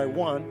not what I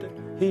want.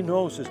 He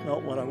knows it's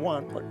not what I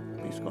want, but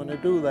he's going to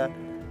do that.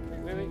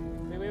 Wait.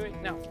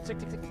 Now, tick.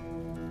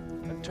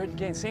 Try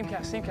again, same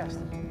cast.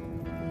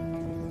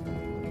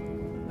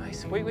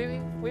 Nice,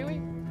 wait.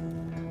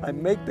 I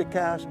make the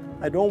cast.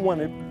 I don't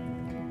want to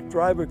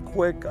drive it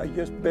quick. I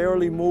just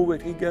barely move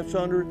it. He gets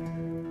under.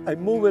 I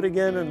move it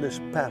again and it's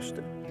past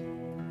it.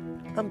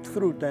 I'm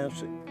through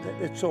dancing.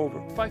 It's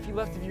over. 5 feet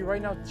left of you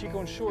right now, Chico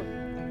and short.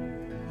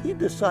 He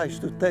decides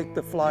to take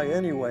the fly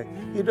anyway.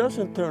 He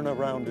doesn't turn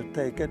around to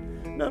take it.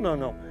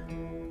 No.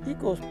 He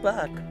goes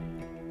back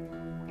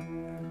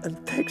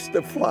and takes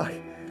the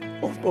fly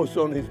almost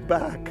on his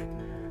back.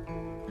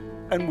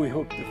 And we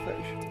hook the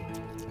fish.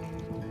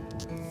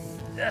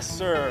 Yes,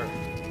 sir.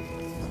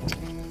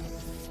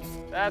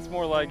 That's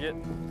more like it.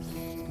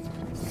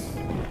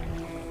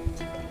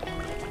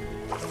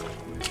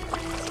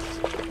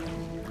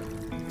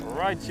 All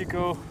right,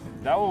 Chico.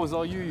 That one was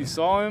all you. You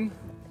saw him.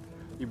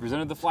 You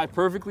presented the fly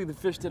perfectly. The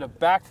fish did a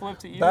backflip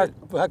to eat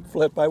it.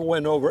 Backflip, I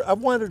went over. I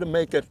wanted to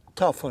make it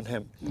tough on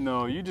him.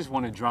 No, you just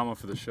wanted drama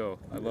for the show.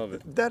 I love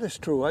it. That is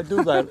true. I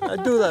do that. I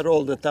do that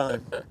all the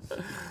time.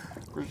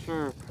 For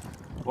sure.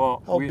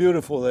 Well, how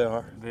beautiful they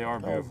are. They are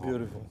beautiful. How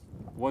beautiful.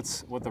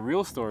 What the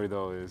real story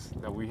though is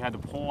that we had to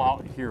pull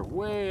out here,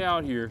 way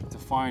out here, to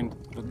find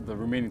the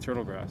remaining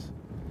turtle grass.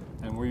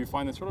 And where you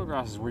find the turtle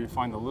grass is where you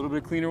find a little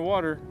bit cleaner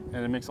water,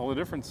 and it makes all the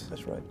difference.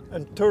 That's right.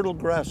 And turtle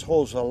grass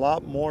holds a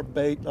lot more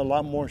bait, a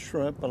lot more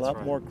shrimp, a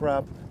lot more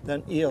crab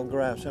than eel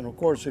grass. And of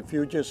course, if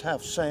you just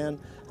have sand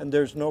and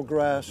there's no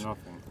grass,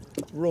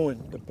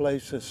 ruin the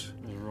places.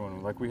 It's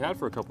ruined, like we had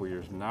for a couple of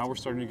years. Now we're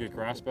starting to get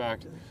grass back,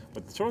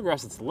 but the turtle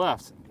grass that's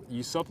left,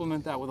 you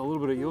supplement that with a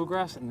little bit of eel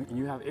grass, and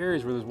you have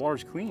areas where the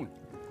water's clean,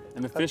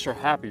 and the fish are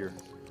happier.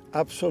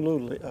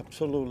 Absolutely.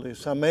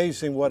 It's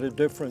amazing what a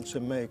difference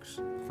it makes.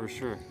 For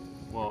sure.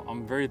 Well,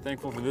 I'm very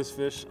thankful for this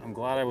fish. I'm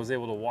glad I was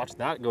able to watch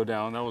that go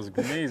down. That was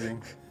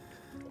amazing.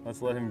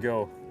 Let's let him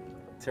go.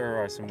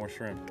 Terrorize some more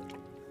shrimp.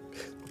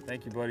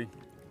 Thank you, buddy.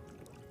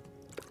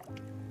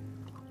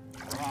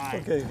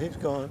 Right. Okay, he's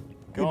gone.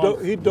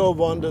 He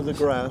dove under the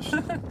grass.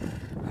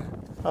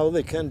 How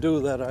they can do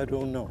that, I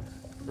don't know.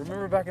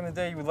 Remember back in the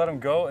day, you would let them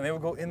go, and they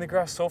would go in the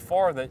grass so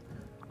far that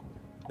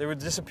they would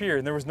disappear,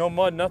 and there was no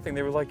mud, nothing.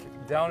 They were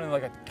like down in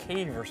like a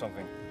cave or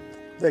something.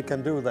 They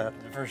can do that.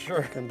 For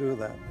sure. They can do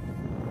that.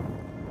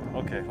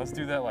 Okay, let's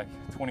do that like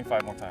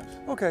 25 more times.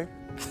 Okay,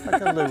 I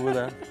can live with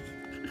that.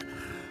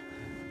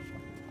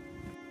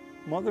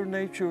 Mother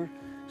Nature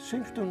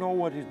seems to know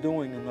what he's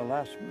doing in the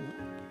last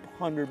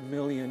 100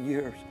 million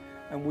years,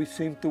 and we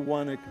seem to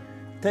want to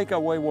take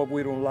away what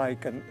we don't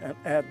like and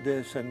add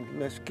this, and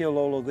let's kill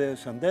all of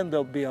this, and then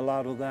there'll be a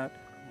lot of that.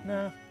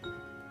 Nah,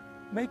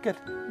 make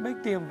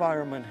the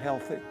environment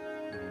healthy.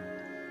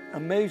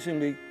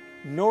 Amazingly,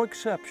 no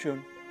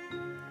exception,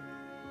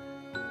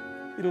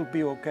 it'll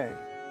be okay.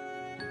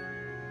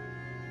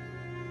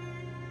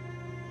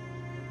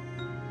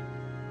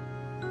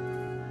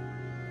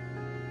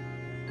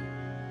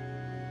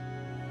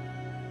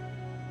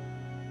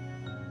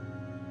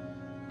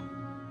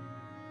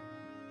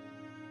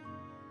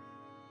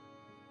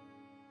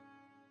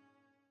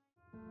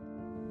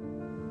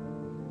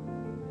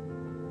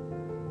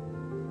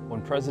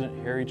 When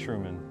President Harry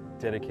Truman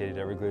dedicated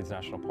Everglades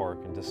National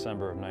Park in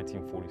December of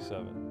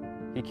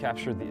 1947, he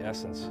captured the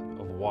essence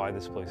of why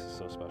this place is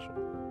so special.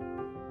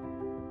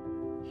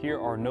 Here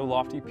are no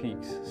lofty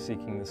peaks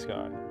seeking the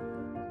sky,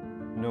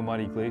 no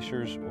mighty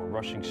glaciers or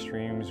rushing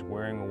streams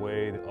wearing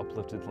away the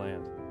uplifted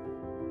land.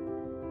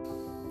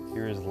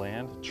 Here is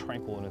land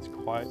tranquil in its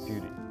quiet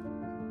beauty,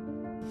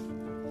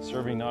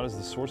 serving not as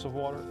the source of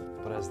water,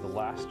 but as the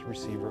last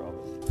receiver of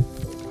it.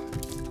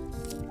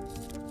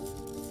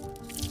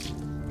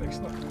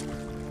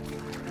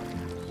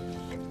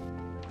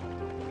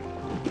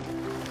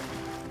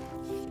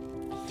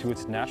 To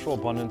its natural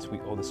abundance, we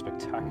owe the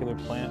spectacular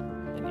plant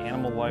and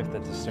animal life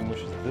that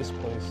distinguishes this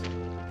place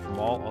from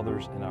all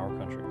others in our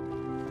country.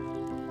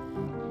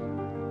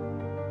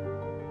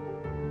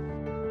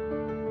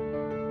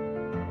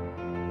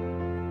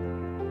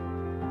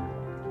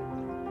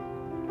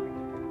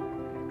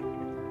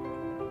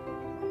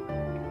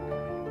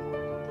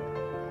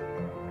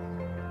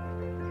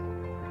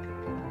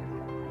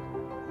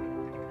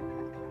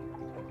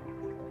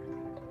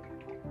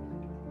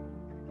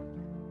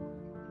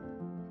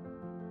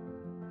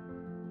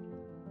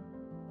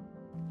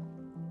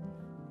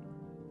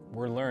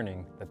 We're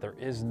learning that there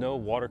is no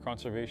water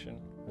conservation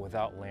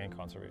without land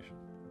conservation.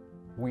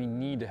 We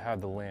need to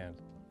have the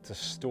land to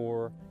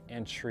store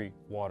and treat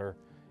water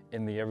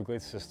in the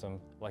Everglades system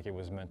like it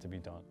was meant to be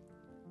done.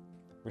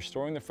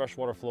 Restoring the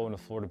freshwater flow into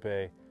Florida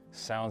Bay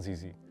sounds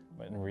easy,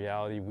 but in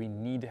reality, we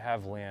need to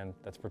have land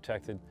that's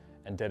protected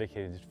and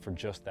dedicated for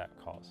just that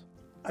cause.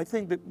 I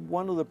think that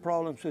one of the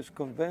problems is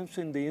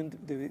convincing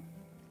the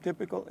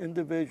typical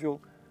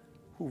individual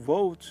who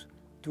votes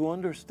to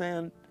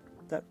understand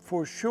that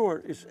for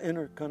sure is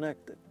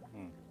interconnected.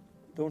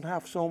 Don't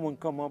have someone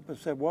come up and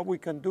say, what we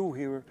can do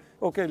here,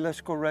 okay, let's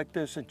correct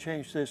this and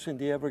change this in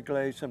the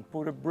Everglades and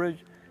put a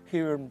bridge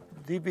here and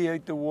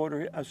deviate the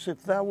water, as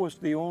if that was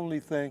the only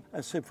thing,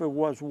 as if it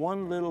was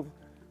one little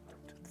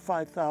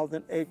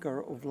 5,000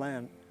 acre of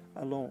land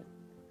alone,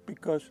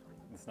 because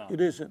it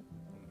isn't.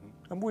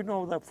 And we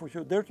know that for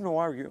sure. There's no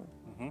arguing.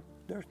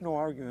 There's no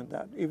arguing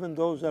that. Even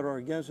those that are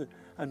against it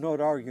are not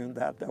arguing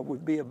that. That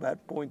would be a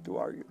bad point to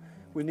argue.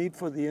 We need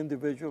for the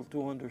individual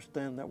to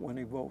understand that when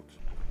he votes.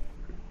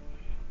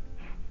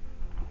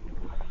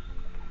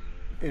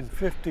 In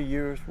 50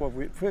 years,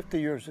 50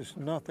 years is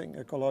nothing,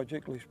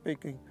 ecologically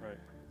speaking. Right.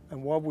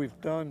 And what we've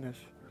done is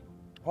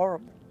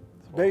horrible.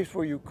 Days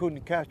where you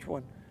couldn't catch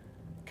one,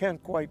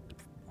 can't quite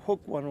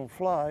hook one on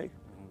fly.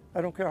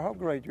 I don't care how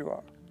great you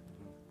are.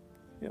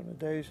 You know, the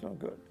day's not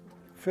good.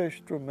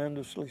 Fish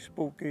tremendously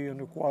spooky, and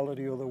the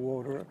quality of the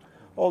water,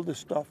 all the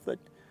stuff that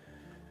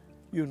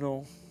you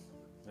know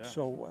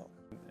so well.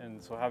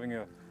 And so having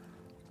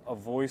a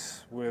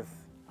voice with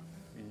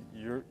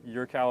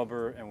your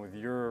caliber and with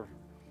your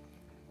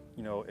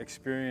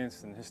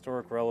experience and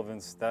historic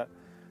relevance, that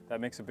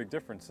makes a big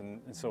difference.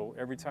 And so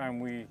every time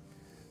we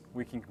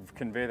can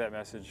convey that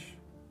message,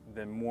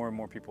 then more and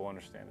more people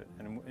understand it.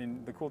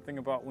 And the cool thing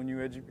about when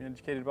you're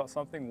educated about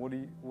something, what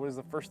is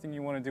the first thing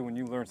you want to do when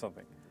you learn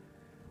something?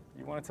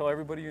 You want to tell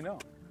everybody you know.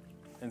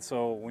 And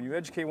so when you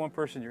educate one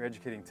person, you're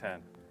educating 10.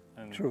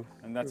 And, True.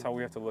 And that's how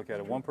we have to look at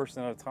it, one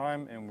person at a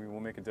time, and we will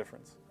make a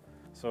difference.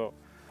 So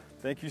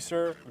thank you,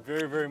 sir,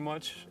 very, very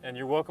much. And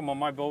you're welcome on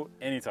my boat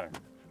anytime.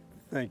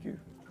 Thank you.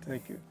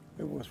 Thank you.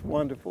 It was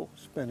wonderful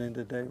spending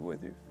the day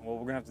with you. Well,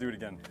 we're going to have to do it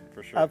again,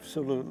 for sure.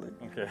 Absolutely.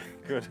 Okay,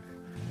 good.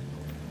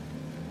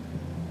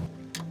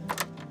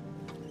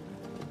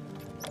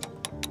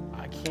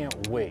 I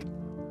can't wait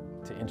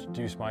to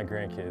introduce my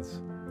grandkids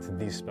to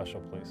these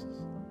special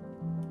places.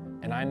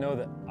 And I know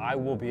that I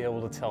will be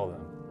able to tell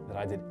them that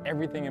I did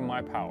everything in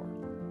my power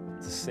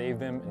to save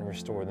them and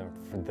restore them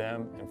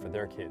and for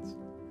their kids,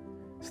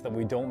 so that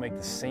we don't make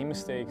the same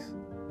mistakes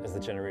as the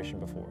generation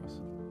before us.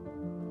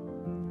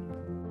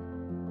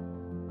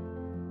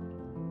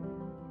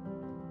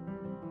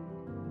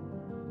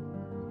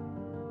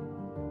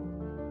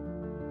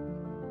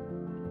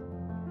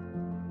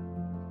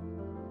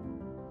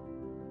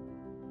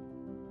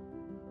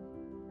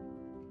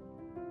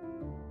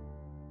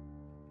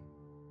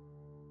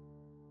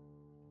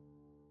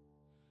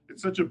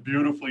 It's such a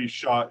beautifully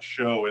shot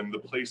show, and the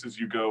places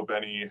you go,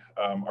 Benny,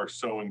 are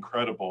so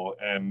incredible.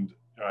 And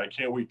I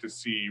can't wait to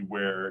see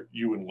where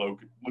you and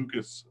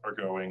Lucas are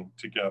going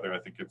together. I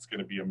think it's going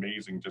to be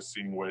amazing just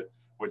seeing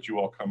what you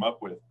all come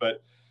up with.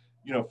 But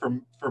you know,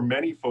 for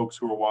many folks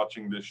who are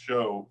watching this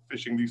show,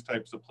 fishing these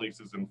types of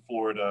places in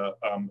Florida,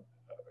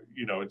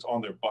 you know, it's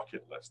on their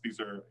bucket list. These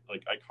are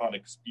like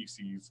iconic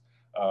species,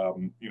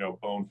 you know,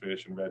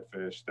 bonefish and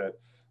redfish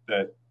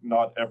that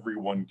not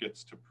everyone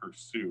gets to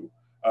pursue.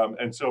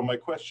 And so my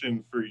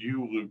question for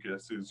you,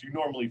 Lucas, is you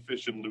normally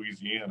fish in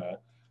Louisiana.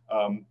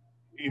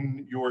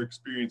 In your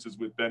experiences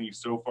with Benny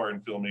so far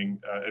in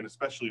filming, and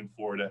especially in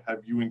Florida,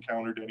 have you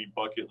encountered any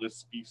bucket list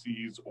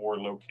species or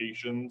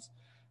locations?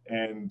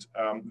 And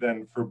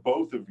then for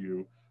both of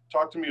you,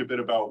 talk to me a bit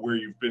about where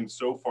you've been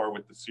so far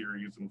with the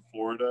series in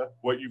Florida,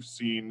 what you've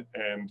seen,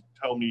 and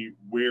tell me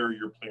where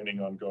you're planning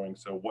on going.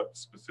 So what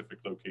specific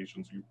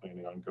locations are you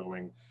planning on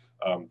going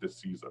this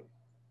season?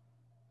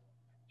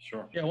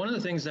 Sure. Yeah, one of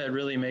the things that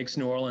really makes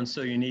New Orleans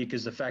so unique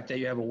is the fact that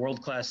you have a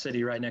world-class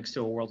city right next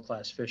to a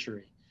world-class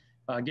fishery.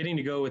 Getting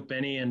to go with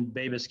Benny and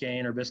Bay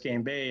Biscayne or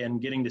Biscayne Bay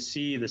and getting to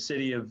see the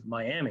city of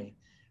Miami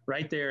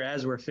right there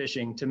as we're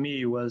fishing, to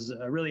me, was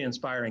a really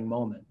inspiring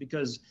moment,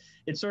 because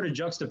it sort of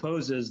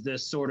juxtaposes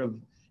this sort of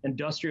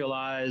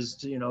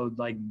industrialized, you know,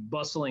 like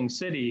bustling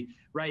city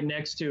right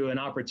next to an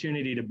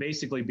opportunity to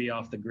basically be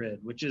off the grid,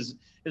 which is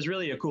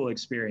really a cool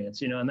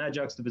experience, you know, and that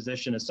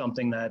juxtaposition is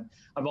something that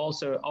I've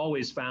also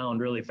always found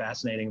really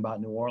fascinating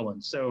about New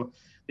Orleans. So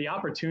the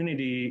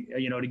opportunity,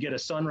 you know, to get a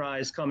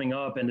sunrise coming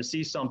up and to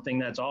see something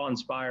that's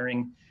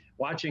awe-inspiring,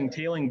 watching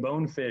tailing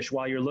bonefish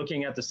while you're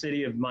looking at the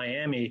city of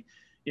Miami,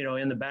 you know,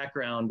 in the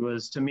background,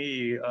 was to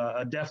me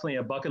definitely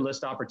a bucket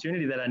list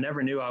opportunity that I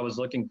never knew I was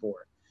looking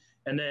for.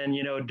 And then,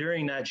 you know,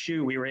 during that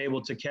shoot, we were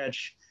able to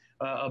catch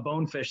a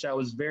bonefish that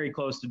was very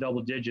close to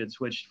double digits,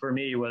 which for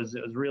me was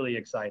really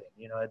exciting.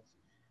 You know,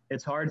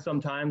 it's hard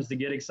sometimes to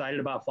get excited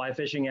about fly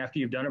fishing after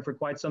you've done it for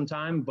quite some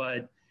time,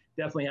 but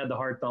definitely had the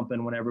heart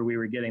thumping whenever we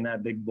were getting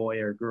that big boy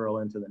or girl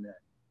into the net.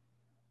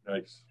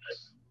 Nice.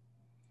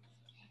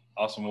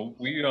 Awesome. Well,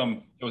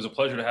 it was a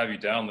pleasure to have you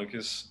down,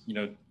 Lucas. You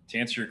know, to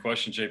answer your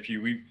question,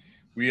 JP,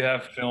 we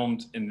have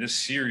filmed in this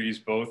series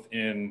both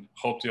in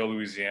Hopedale,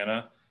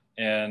 Louisiana,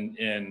 and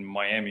in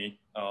Miami.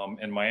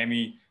 In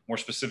Miami, more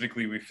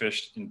specifically, we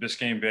fished in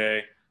Biscayne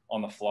Bay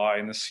on the fly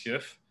in the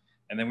skiff,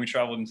 and then we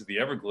traveled into the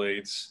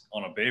Everglades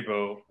on a bay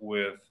boat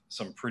with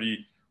some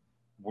pretty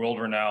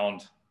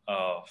world-renowned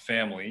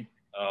family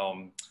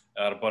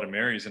out of Bud and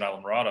Mary's in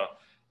Islamorada,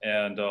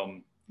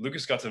 and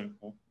Lucas got to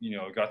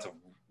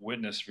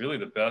witness really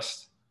the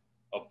best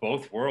of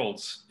both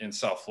worlds in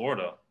South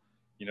Florida.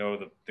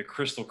 the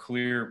crystal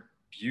clear,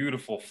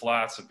 beautiful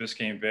flats of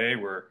Biscayne Bay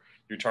where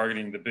you're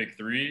targeting the big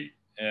three,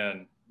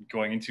 and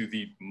going into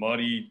the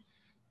muddy,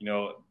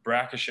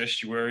 brackish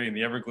estuary in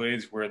the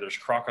Everglades where there's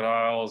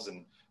crocodiles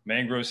and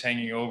mangroves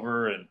hanging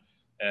over.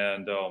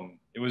 And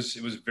it was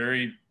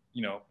very,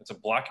 it's a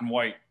black and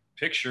white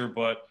picture,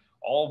 but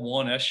all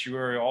one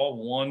estuary, all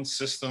one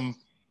system,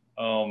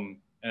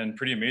 and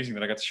pretty amazing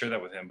that I got to share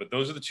that with him. But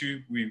those are the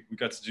two we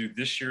got to do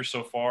this year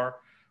so far.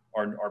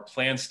 Our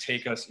plans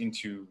take us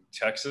into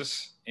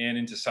Texas and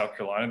into South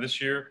Carolina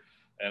this year.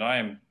 And I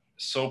am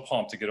so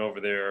pumped to get over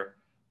there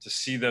to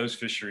see those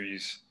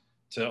fisheries,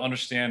 to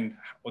understand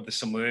what the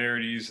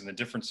similarities and the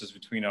differences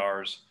between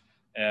ours,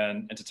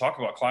 and to talk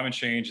about climate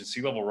change and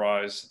sea level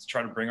rise, to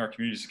try to bring our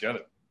communities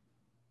together.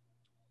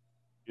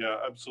 Yeah,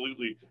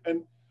 absolutely.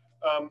 And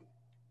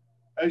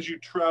as you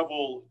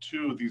travel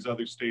to these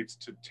other states,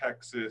 to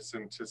Texas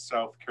and to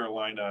South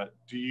Carolina,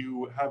 do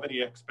you have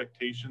any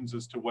expectations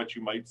as to what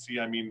you might see?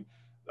 I mean,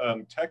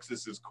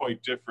 Texas is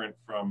quite different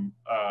from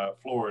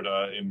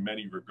Florida in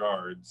many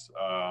regards,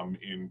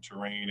 in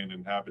terrain and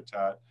in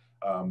habitat.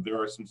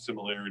 There are some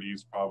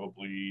similarities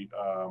probably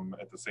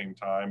at the same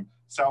time.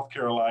 South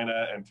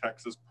Carolina and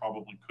Texas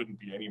probably couldn't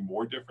be any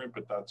more different,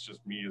 but that's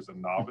just me as a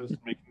novice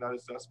making that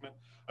assessment.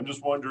 I'm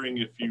just wondering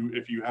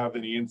if you have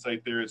any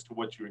insight there as to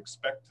what you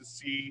expect to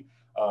see,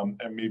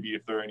 and maybe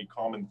if there are any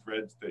common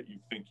threads that you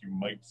think you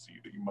might see,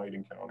 that you might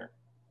encounter.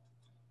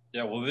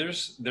 Yeah, well,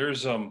 there's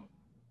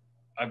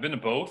I've been to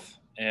both,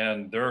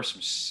 and there are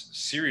some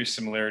serious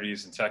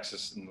similarities in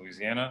Texas and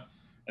Louisiana,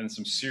 and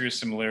some serious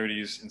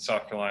similarities in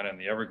South Carolina and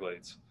the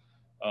Everglades.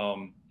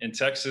 In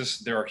Texas,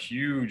 there are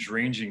huge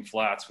ranging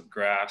flats with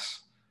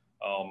grass,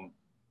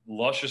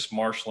 luscious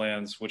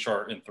marshlands, which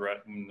are in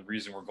threat, and the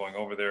reason we're going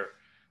over there.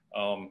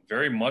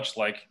 Very much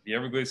like the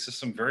Everglades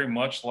system, very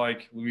much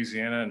like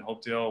Louisiana and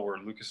Hopedale, where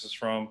Lucas is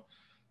from.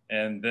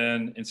 And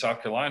then in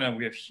South Carolina,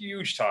 we have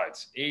huge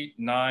tides, 8,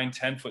 9,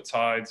 10-foot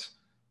tides,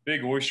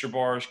 big oyster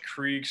bars,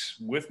 creeks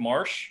with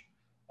marsh,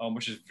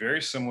 which is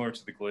very similar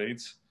to the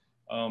Glades.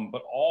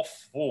 But all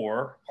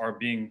four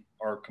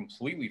are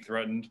completely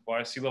threatened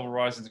by sea level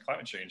rise and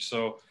climate change.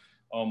 So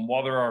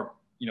while there are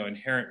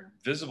inherent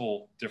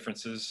visible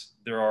differences,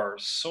 there are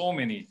so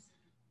many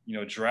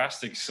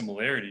drastic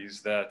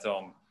similarities that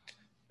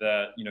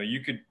you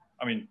could,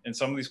 in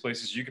some of these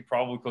places you could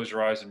probably close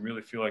your eyes and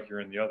really feel like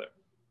you're in the other.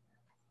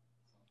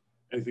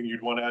 Anything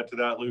you'd want to add to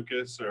that,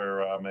 Lucas,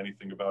 or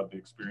anything about the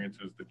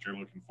experiences that you're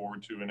looking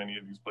forward to in any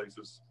of these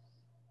places?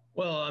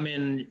 Well,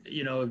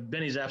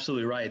 Benny's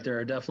absolutely right. There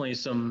are definitely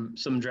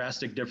some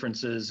drastic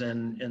differences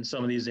in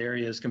some of these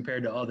areas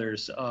compared to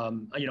others.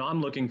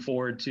 I'm looking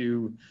forward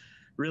to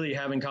really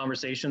having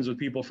conversations with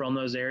people from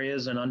those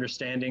areas and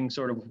understanding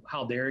sort of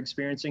how they're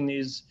experiencing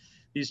these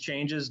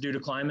changes due to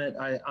climate.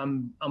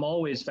 I'm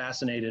always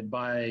fascinated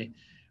by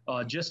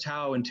just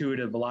how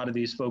intuitive a lot of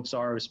these folks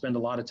are who spend a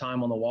lot of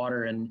time on the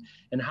water, and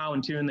how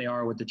in tune they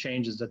are with the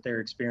changes that they're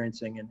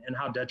experiencing, and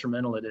how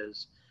detrimental it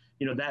is.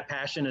 That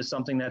passion is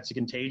something that's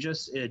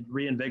contagious. It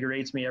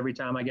reinvigorates me every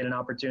time I get an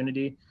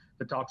opportunity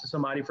to talk to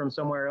somebody from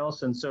somewhere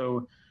else. And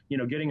so,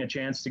 getting a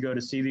chance to go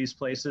to see these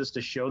places,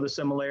 to show the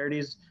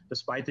similarities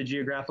despite the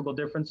geographical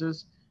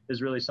differences,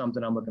 is really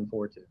something I'm looking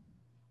forward to.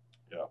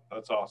 Yeah,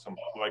 that's awesome.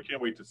 Well, I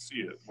can't wait to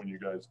see it when you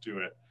guys do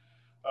it.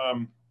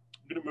 I'm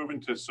going to move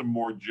into some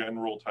more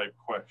general type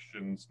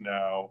questions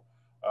now.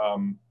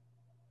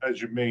 As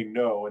you may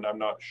know, and I'm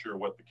not sure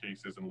what the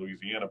case is in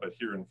Louisiana, but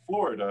here in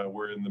Florida,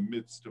 we're in the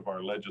midst of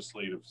our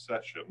legislative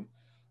session.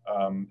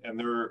 And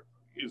there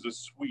is a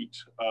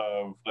suite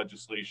of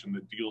legislation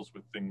that deals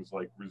with things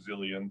like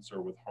resilience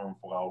or with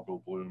harmful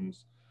algal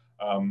blooms.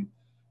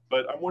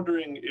 But I'm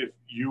wondering if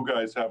you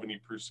guys have any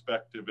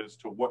perspective as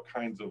to what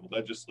kinds of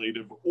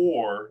legislative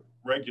or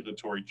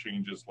regulatory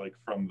changes, like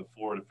from the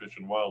Florida Fish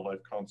and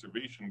Wildlife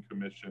Conservation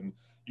Commission,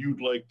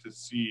 you'd like to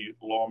see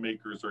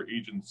lawmakers or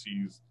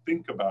agencies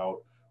think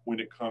about when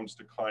it comes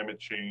to climate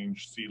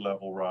change, sea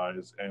level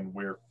rise, and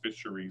where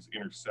fisheries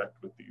intersect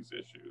with these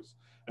issues.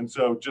 And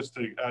so just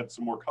to add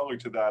some more color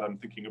to that, I'm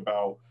thinking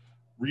about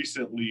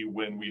recently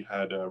when we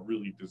had a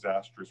really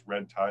disastrous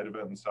red tide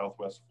event in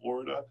Southwest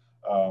Florida.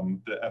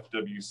 The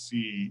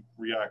FWC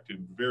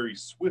reacted very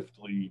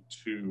swiftly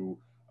to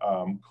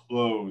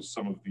close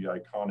some of the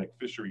iconic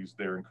fisheries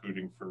there,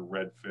 including for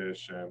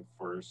redfish and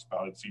for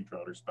spotted sea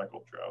trout or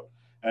speckled trout.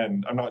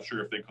 And I'm not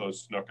sure if they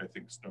closed snook. I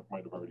think snook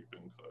might have already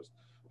been closed.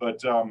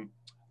 But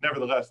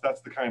nevertheless,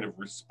 that's the kind of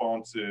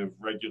responsive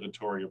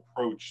regulatory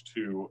approach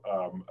to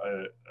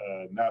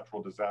a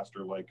natural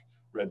disaster like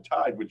red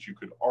tide, which you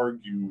could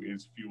argue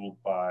is fueled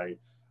by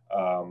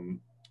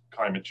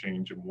climate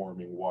change and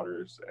warming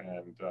waters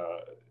and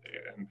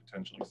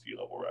potentially sea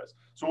level rise.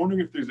 So I'm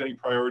wondering if there's any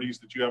priorities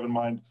that you have in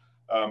mind,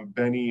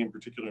 Benny in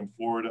particular in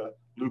Florida,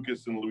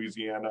 Lucas in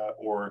Louisiana,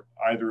 or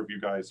either of you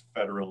guys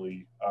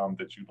federally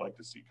that you'd like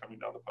to see coming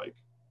down the pike.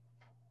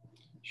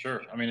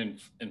 Sure.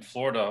 In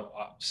Florida,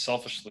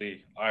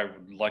 selfishly, I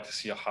would like to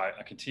see a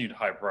continued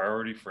high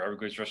priority for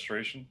Everglades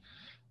restoration.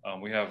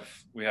 We have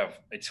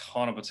a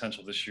ton of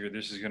potential this year.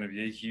 This is going to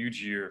be a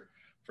huge year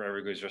for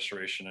Everglades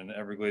restoration, and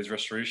Everglades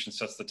restoration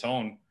sets the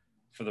tone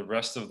for the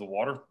rest of the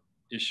water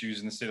issues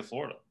in the state of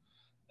Florida.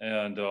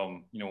 And,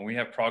 when we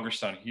have progress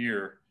down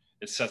here,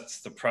 it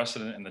sets the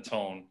precedent and the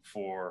tone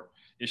for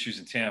issues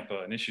in Tampa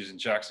and issues in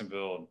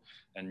Jacksonville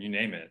and you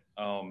name it.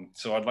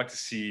 So I'd like to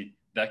see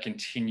that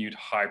continued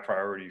high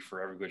priority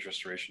for Everglades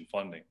restoration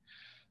funding.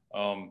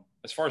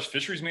 As far as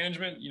fisheries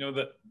management,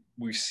 that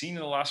we've seen in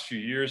the last few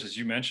years, as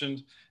you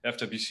mentioned,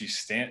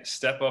 FWC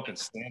step up and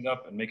stand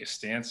up and make a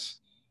stance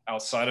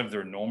outside of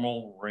their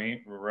normal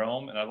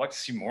realm. And I'd like to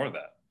see more of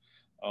that.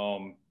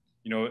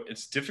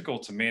 It's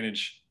difficult to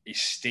manage a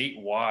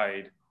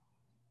statewide,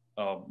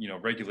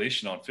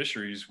 regulation on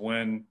fisheries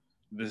when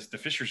the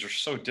fisheries are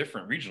so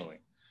different regionally.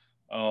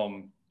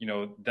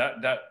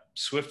 That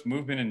swift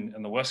movement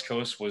in the West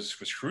Coast was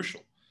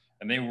crucial,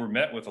 and they were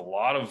met with a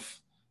lot of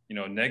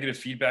negative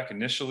feedback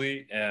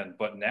initially,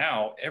 but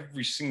now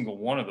every single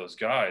one of those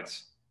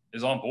guides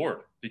is on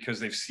board because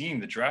they've seen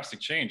the drastic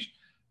change.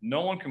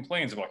 No one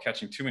complains about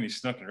catching too many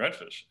snook and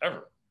redfish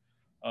ever.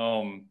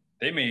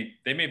 They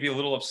may be a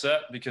little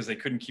upset because they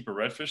couldn't keep a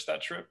redfish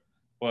that trip,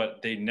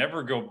 but they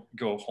never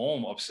go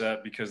home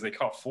upset because they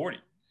caught 40.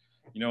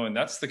 And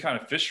that's the kind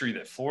of fishery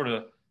that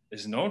Florida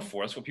is known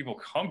for. That's what people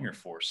come here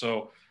for.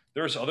 So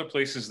there's other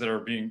places that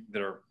are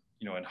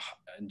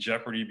in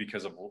jeopardy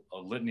because of a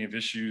litany of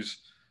issues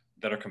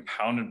that are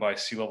compounded by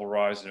sea level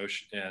rise and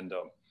ocean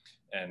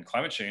and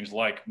climate change,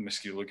 like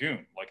Mosquito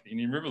Lagoon, like the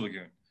Indian River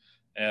Lagoon.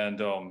 And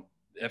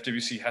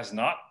FWC has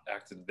not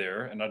acted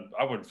there, and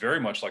I would very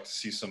much like to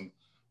see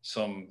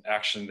some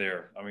action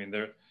there. I mean,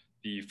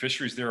 the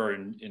fisheries there are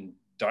in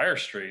dire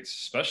straits,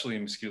 especially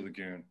in Mosquito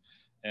Lagoon,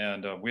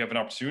 and we have an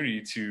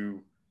opportunity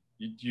to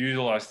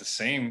utilize the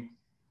same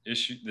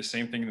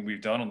thing that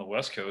we've done on the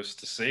West Coast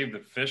to save the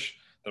fish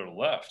that are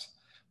left.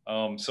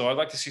 So I'd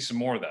like to see some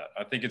more of that.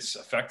 I think it's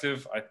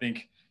effective. I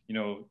think,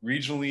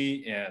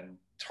 regionally and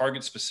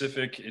target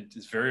specific, it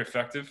is very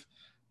effective.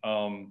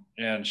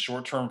 And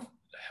short-term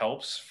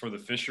helps for the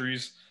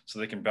fisheries so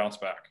they can bounce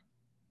back.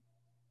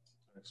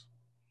 Thanks.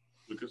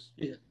 Lucas?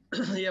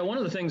 Yeah, one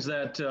of the things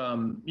that,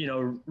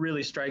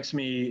 really strikes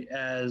me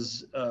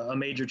as a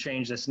major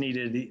change that's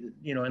needed,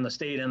 in the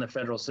state and the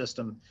federal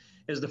system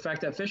is the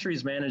fact that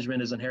fisheries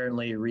management is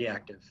inherently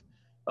reactive.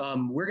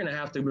 We're going to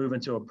have to move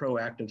into a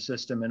proactive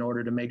system in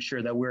order to make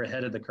sure that we're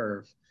ahead of the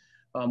curve.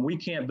 We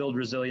can't build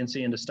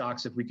resiliency into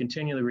stocks if we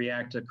continually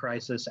react to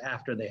crisis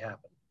after they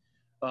happen.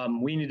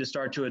 We need to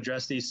start to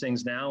address these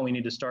things now. We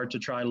need to start to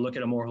try to look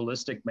at a more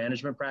holistic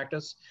management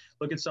practice,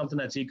 look at something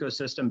that's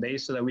ecosystem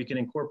based so that we can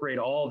incorporate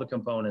all the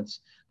components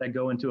that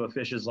go into a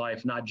fish's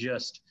life, not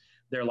just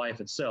their life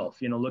itself.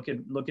 Look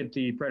at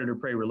the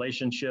predator-prey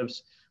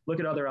relationships, look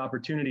at other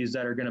opportunities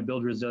that are going to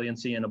build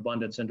resiliency and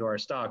abundance into our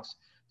stocks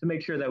to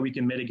make sure that we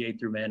can mitigate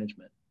through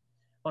management.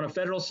 On a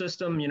federal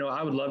system,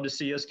 I would love to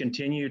see us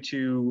continue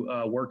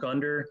to work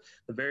under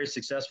the very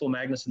successful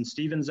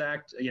Magnuson-Stevens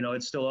Act.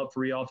 It's still up for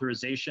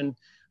reauthorization.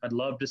 I'd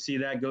love to see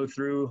that go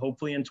through,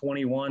 hopefully in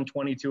 21,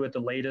 22 at the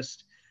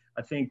latest.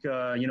 I think,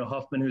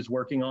 Huffman, who's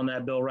working on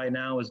that bill right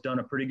now, has done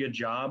a pretty good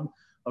job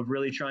of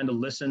really trying to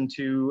listen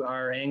to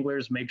our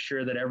anglers, make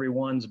sure that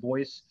everyone's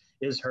voice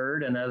is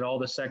heard and that all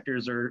the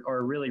sectors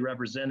are really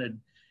represented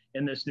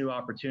in this new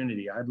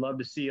opportunity. I'd love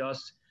to see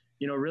us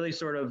really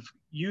sort of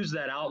use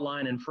that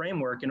outline and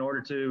framework in order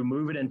to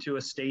move it into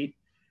a state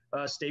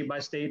by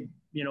state,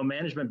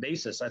 management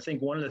basis. I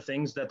think one of the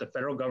things that the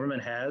federal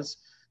government has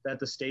that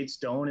the states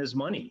don't is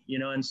money,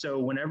 and so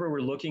whenever we're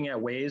looking at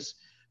ways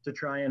to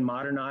try and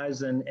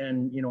modernize and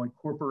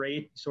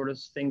incorporate sort of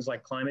things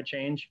like climate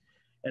change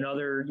and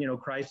other,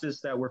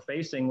 crises that we're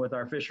facing with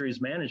our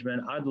fisheries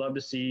management, I'd love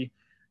to see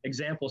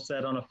examples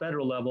set on a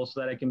federal level so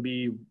that it can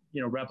be,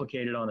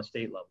 replicated on a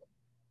state level.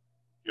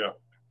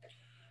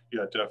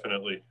 Yeah,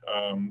 definitely.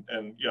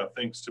 And yeah,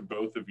 thanks to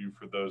both of you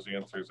for those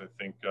answers. I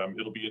think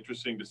it'll be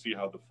interesting to see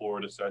how the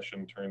Florida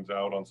session turns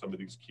out on some of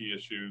these key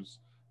issues.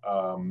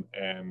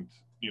 And,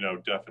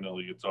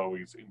 definitely it's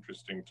always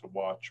interesting to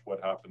watch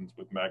what happens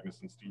with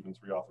Magnuson-Stevens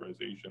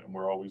reauthorization, and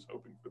we're always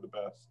hoping for the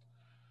best.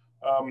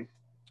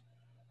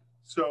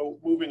 So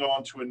moving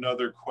on to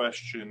another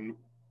question,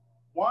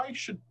 why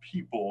should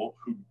people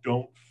who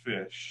don't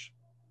fish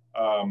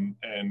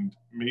and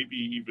maybe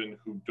even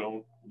who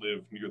don't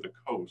live near the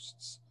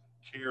coasts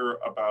care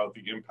about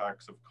the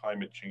impacts of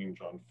climate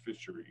change on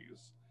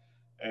fisheries?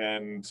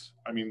 And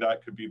I mean,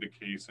 that could be the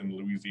case in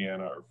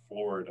Louisiana or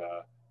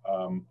Florida,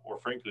 or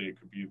frankly, it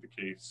could be the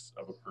case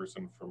of a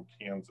person from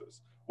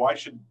Kansas. Why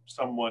should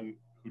someone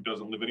who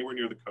doesn't live anywhere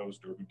near the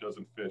coast or who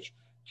doesn't fish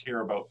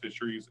care about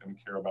fisheries and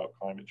care about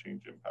climate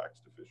change impacts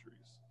to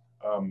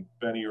fisheries?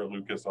 Benny or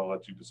Lucas, I'll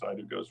let you decide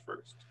who goes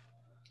first.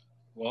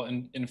 Well,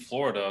 in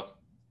Florida,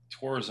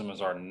 tourism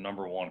is our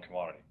 #1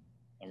 commodity.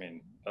 I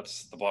mean,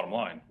 that's the bottom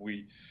line.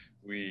 We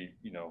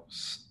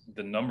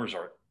the numbers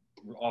are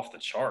off the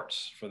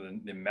charts for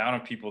the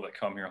amount of people that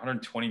come here.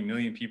 120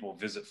 million people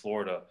visit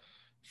Florida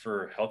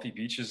for healthy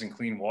beaches and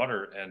clean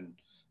water and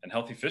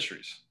healthy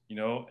fisheries,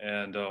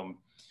 and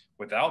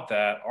without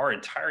that, our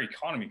entire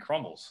economy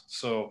crumbles.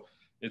 So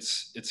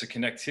it's a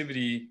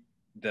connectivity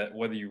that,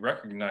 whether you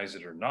recognize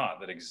it or not,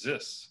 that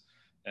exists.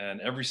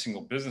 And every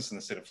single business in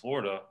the state of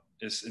Florida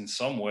is in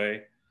some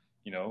way,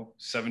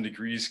 7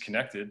 degrees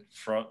connected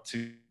front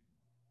to.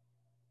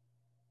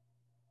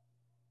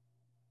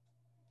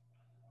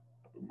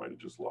 We might have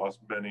just lost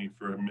Benny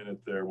for a minute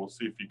there. We'll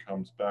see if he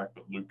comes back.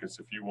 But Lucas,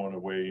 if you want to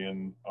weigh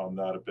in on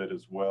that a bit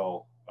as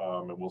well,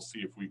 and we'll see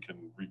if we can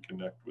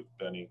reconnect with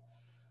Benny.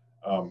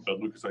 But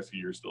Lucas, I see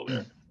you're still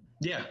there.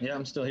 Yeah,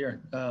 I'm still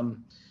here.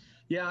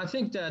 Yeah, I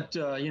think that,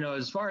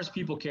 as far as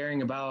people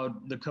caring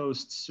about the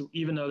coasts,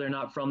 even though they're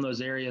not from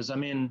those areas, I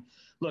mean,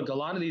 look, a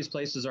lot of these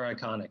places are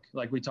iconic.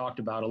 Like we talked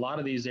about, a lot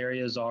of these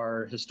areas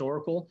are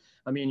historical.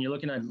 I mean, you're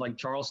looking at like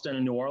Charleston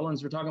and New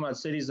Orleans, we're talking about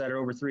cities that are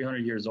over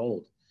 300 years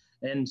old.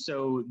 And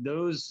so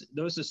those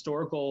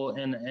historical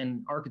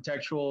and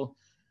architectural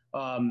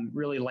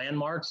really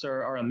landmarks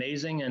are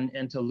amazing.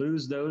 And to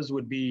lose those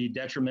would be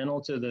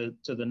detrimental to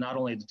the not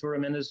only the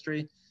tourism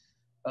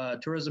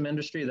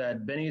industry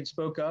that Benny had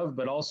spoke of,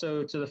 but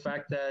also to the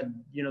fact that,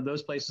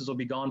 those places will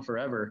be gone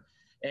forever.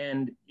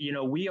 And,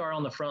 we are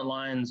on the front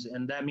lines,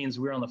 and that means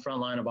we're on the front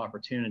line of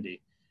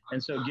opportunity.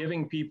 And so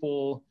giving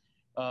people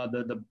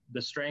the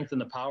strength and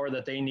the power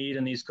that they need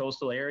in these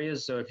coastal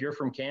areas. So if you're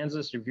from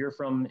Kansas, if you're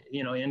from,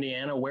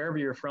 Indiana, wherever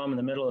you're from in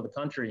the middle of the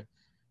country,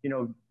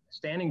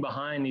 standing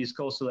behind these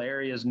coastal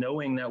areas,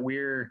 knowing that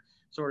we're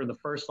sort of the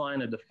first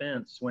line of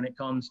defense when it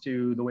comes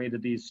to the way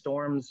that these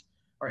storms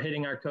are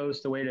hitting our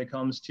coast, the way that it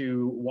comes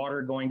to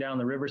water going down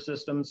the river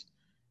systems.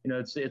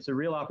 It's a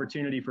real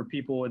opportunity for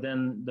people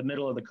within the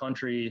middle of the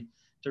country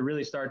to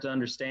really start to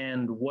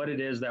understand what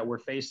it is that we're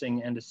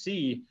facing and to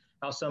see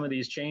how some of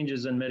these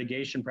changes and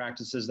mitigation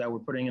practices that we're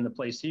putting into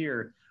place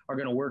here are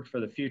going to work for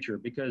the future,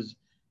 because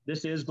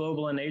this is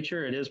global in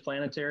nature. It is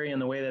planetary in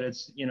the way that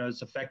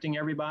it's affecting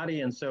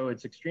everybody. And so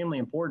it's extremely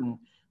important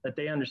that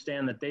they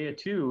understand that they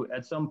too,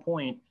 at some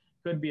point,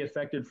 could be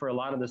affected for a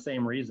lot of the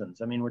same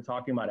reasons. I mean, we're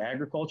talking about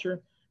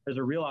agriculture. There's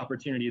a real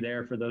opportunity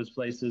there for those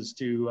places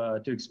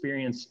to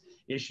experience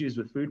issues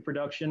with food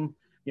production.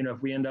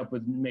 If we end up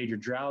with major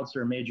droughts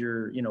or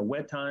major,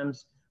 wet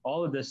times,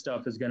 all of this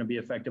stuff is going to be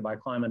affected by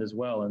climate as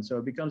well. And so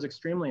it becomes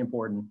extremely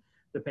important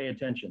to pay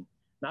attention.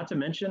 Not to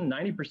mention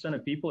 90%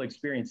 of people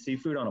experience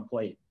seafood on a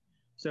plate.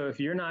 So if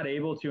you're not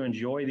able to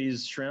enjoy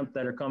these shrimp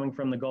that are coming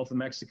from the Gulf of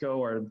Mexico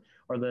or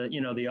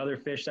the other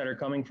fish that are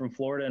coming from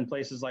Florida and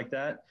places like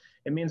that,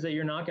 it means that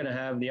you're not going to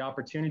have the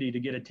opportunity to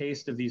get a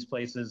taste of these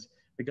places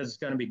because it's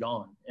going to be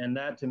gone. And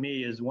that to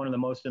me is one of the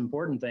most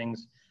important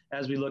things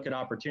as we look at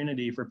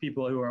opportunity for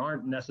people who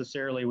aren't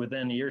necessarily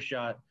within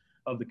earshot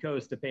of the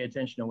coast to pay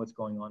attention to what's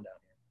going on down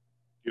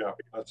here. Yeah,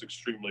 that's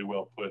extremely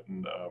well put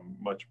and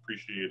much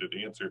appreciated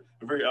answer.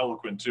 Very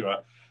eloquent too.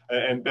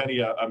 And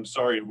Benny, I'm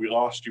sorry we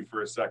lost you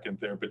for a second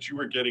there, but you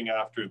were getting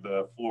after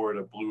the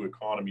Florida blue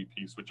economy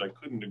piece, which I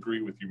couldn't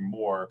agree with you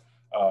more.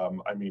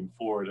 I mean,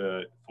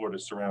 Florida's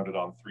surrounded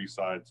on three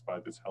sides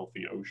by this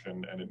healthy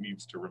ocean, and it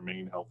needs to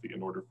remain healthy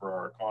in order for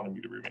our economy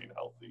to remain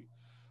healthy.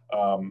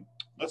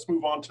 Let's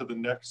move on to the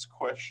next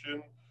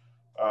question.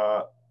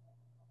 The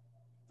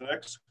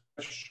next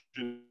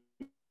question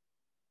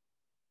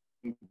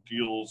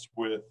deals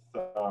with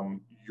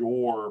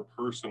your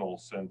personal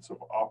sense of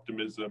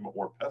optimism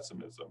or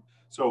pessimism.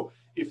 So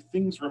if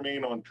things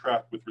remain on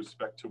track with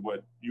respect to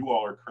what you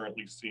all are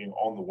currently seeing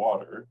on the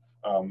water,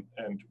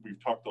 and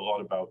we've talked a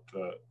lot about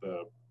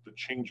the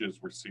changes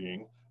we're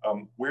seeing,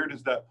 where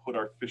does that put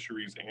our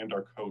fisheries and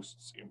our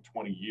coasts in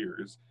 20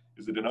 years?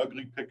 Is it an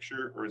ugly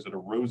picture or is it a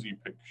rosy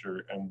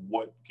picture? And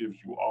what gives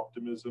you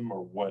optimism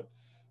or what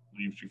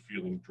leaves you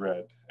feeling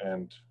dread?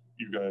 And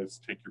you guys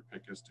take your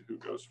pick as to who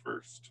goes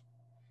first.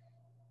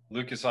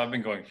 Lucas, I've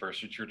been going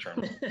first. It's your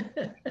turn.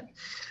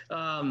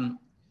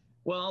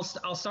 Well,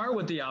 I'll start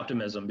with the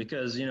optimism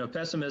because,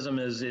 pessimism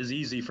is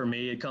easy for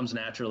me. It comes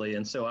naturally.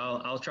 And so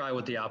I'll try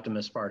with the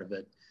optimist part of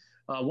it.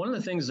 One of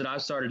the things that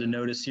I've started to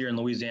notice here in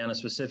Louisiana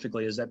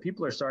specifically is that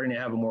people are starting to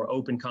have a more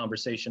open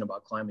conversation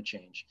about climate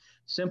change,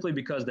 simply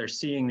because they're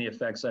seeing the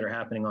effects that are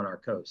happening on our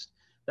coast.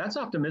 That's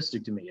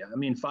optimistic to me. I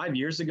mean, 5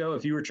 years ago,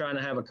 if you were trying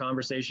to have a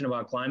conversation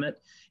about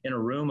climate in a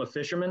room of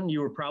fishermen,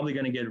 you were probably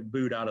going to get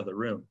booed out of the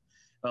room.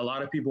 A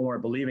lot of people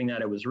weren't believing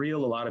that it was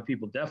real. A lot of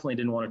people definitely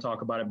didn't want to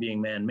talk about it being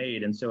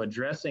man-made. And so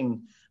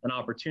addressing an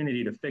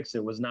opportunity to fix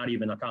it was not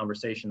even a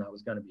conversation that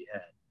was going to be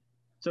had.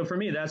 So for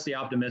me, that's the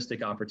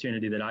optimistic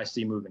opportunity that I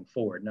see moving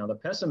forward. Now, the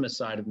pessimist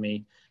side of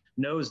me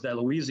knows that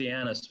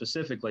Louisiana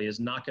specifically is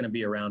not going to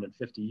be around in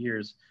 50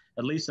 years,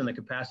 at least in the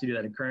capacity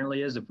that it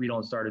currently is, if we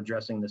don't start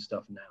addressing this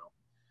stuff now.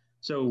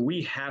 So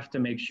we have to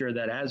make sure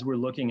that as we're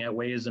looking at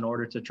ways in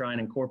order to try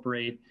and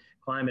incorporate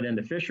climate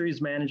into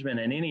fisheries management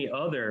and any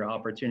other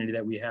opportunity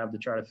that we have to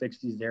try to fix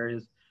these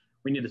areas,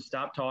 we need to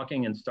stop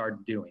talking and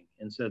start doing.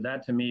 And so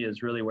that to me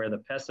is really where the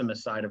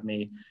pessimist side of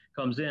me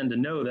comes in, to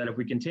know that if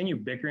we continue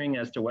bickering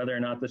as to whether or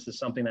not this is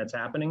something that's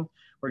happening,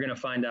 we're going to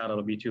find out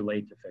it'll be too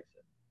late to fix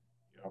it.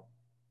 Yeah.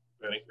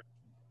 Benny?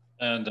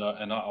 And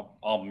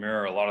I'll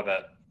mirror a lot of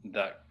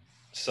that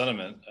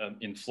sentiment.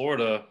 In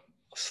Florida,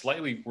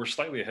 we're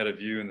slightly ahead of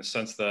you in the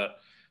sense that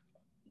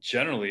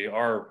generally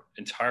our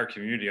entire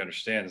community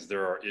understands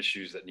there are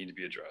issues that need to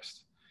be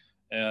addressed.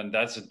 And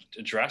that's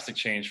a drastic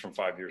change from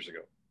 5 years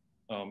ago.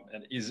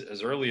 And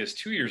as early as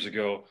 2 years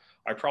ago,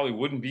 I probably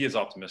wouldn't be as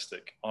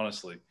optimistic,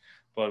 honestly.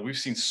 But we've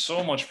seen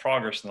so much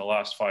progress in the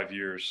last 5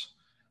 years,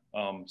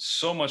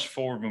 so much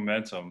forward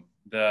momentum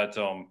that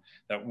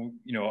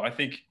I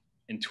think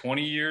in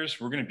 20 years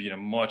we're going to be in a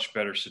much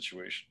better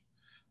situation.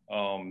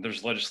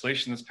 There's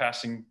legislation that's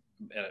passing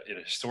at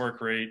a historic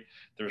rate.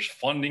 There's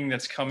funding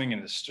that's coming in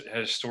at a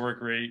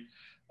historic rate.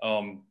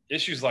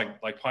 Issues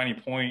like Piney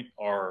Point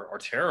are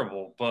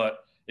terrible,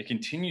 but it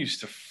continues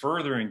to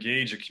further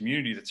engage a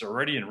community that's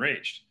already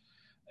enraged.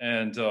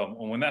 And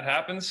when that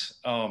happens,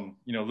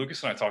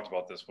 Lucas and I talked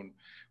about this.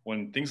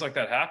 When things like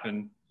that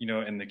happen,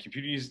 and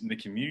the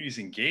community's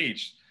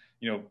engaged,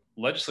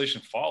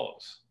 legislation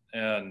follows.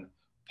 And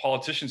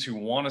politicians who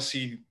want to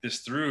see this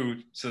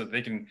through so that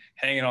they can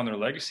hang it on their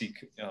legacy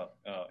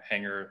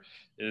hanger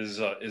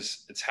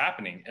it's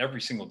happening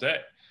every single day.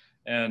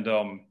 And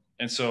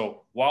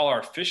so while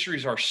our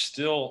fisheries are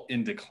still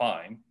in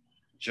decline,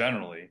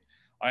 generally,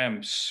 I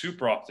am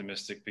super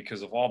optimistic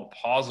because of all the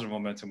positive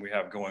momentum we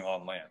have going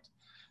on land.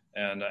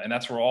 And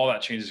that's where all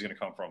that change is going to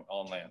come from,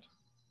 on land.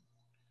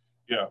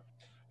 Yeah,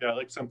 I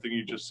like something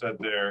you just said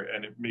there,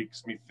 and it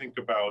makes me think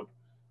about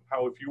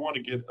how if you want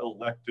to get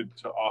elected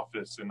to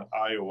office in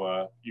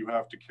Iowa, you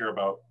have to care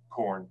about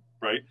corn,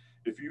 right?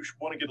 If you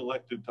want to get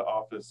elected to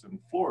office in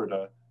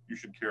Florida, you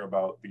should care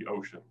about the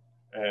ocean.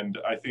 And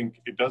I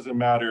think it doesn't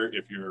matter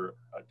if you're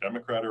a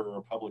Democrat or a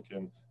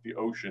Republican, the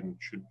ocean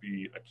should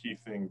be a key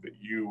thing that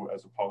you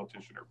as a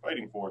politician are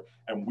fighting for,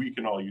 and we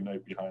can all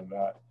unite behind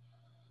that.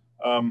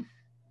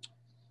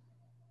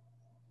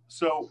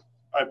 So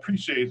I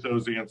appreciate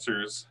those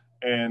answers.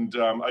 And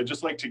I'd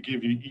just like to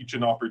give you each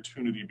an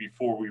opportunity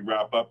before we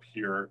wrap up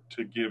here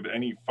to give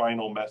any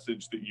final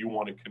message that you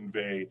want to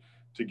convey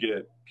to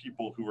get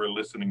people who are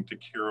listening to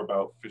care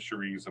about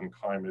fisheries and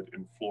climate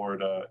in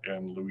Florida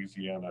and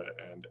Louisiana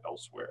and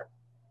elsewhere.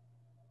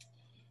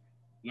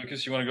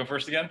 Lucas, you want to go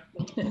first again?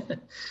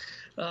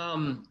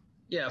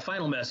 Yeah,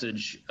 final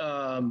message.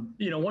 One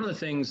of the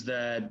things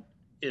that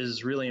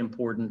is really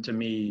important to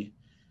me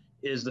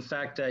is the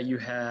fact that you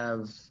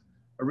have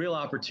a real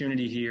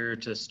opportunity here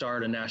to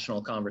start a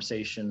national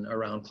conversation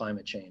around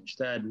climate change,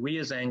 that we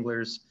as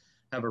anglers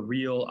have a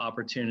real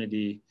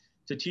opportunity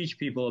to teach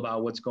people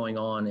about what's going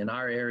on in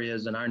our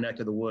areas and our neck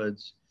of the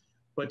woods,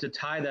 but to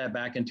tie that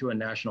back into a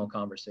national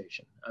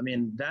conversation. I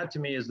mean, that to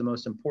me is the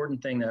most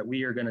important thing that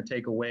we are going to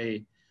take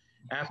away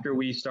after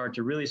we start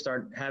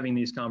having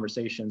these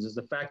conversations, is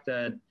the fact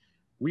that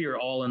we are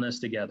all in this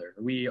together.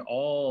 We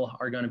all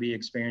are going to be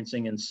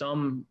experiencing in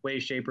some way,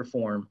 shape, or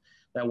form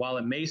that while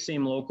it may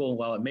seem local,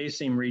 while it may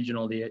seem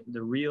regional, the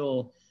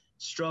real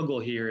struggle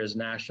here is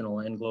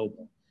national and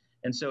global.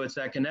 And so it's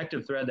that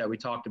connective thread that we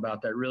talked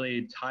about that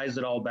really ties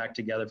it all back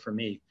together for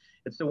me.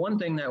 It's the one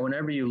thing that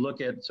whenever you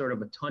look at sort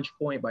of a touch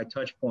point by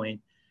touch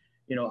point,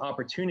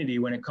 opportunity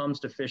when it comes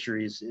to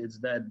fisheries, is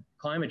that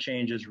climate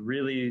change is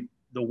really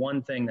the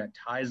one thing that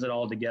ties it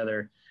all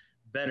together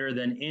better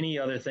than any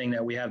other thing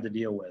that we have to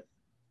deal with.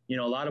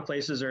 A lot of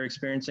places are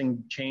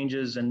experiencing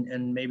changes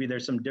and maybe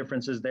there's some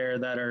differences there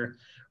that are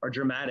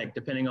dramatic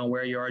depending on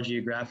where you are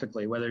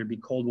geographically, whether it be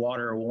cold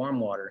water or warm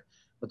water.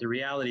 But the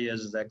reality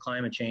is that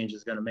climate change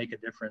is going to make a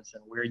difference in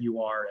where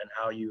you are and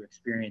how you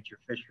experience your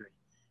fishery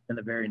in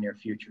the very near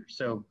future.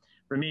 So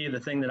for me, the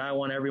thing that I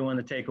want everyone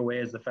to take away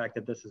is the fact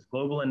that this is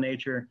global in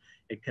nature.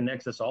 It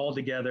connects us all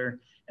together,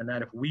 and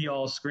that if we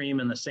all scream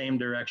in the same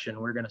direction,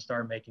 we're going to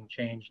start making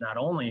change, not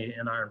only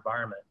in our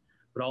environment,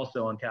 but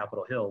also on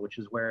Capitol Hill, which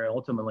is where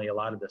ultimately a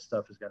lot of this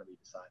stuff is going to be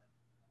decided.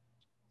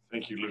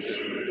 Thank you, Lucas.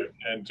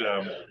 And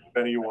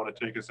Benny, you want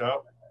to take us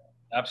out?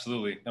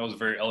 Absolutely. That was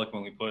very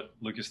eloquently put,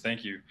 Lucas.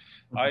 Thank you.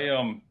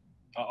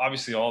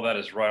 Obviously all that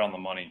is right on the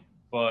money,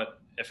 but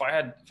if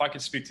I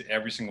could speak to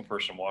every single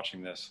person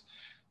watching this,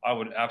 I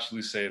would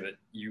absolutely say that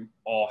you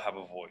all have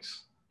a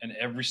voice, and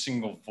every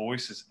single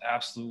voice is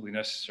absolutely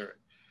necessary.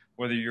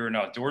 Whether you're an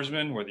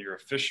outdoorsman, whether you're a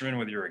fisherman,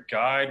 whether you're a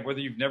guide, whether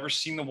you've never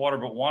seen the water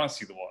but want to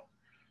see the water,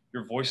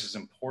 your voice is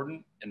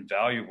important and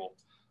valuable.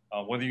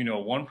 Whether you know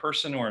one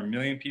person or a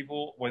million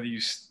people, whether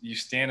you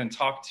stand and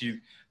talk to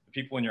the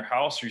people in your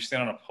house or you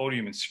stand on a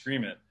podium and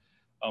scream it,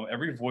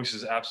 every voice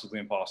is absolutely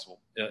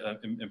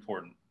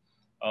important.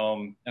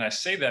 And I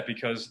say that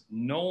because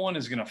no one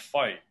is going to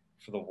fight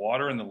for the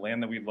water and the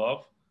land that we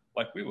love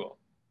like we will.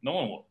 No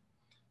one will.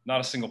 Not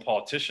a single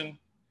politician,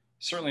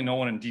 certainly no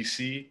one in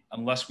DC,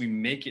 unless we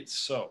make it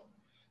so.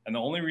 And the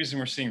only reason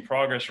we're seeing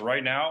progress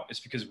right now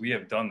is because we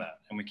have done that,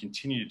 and we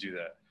continue to do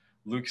that.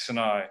 Lucas and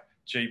I,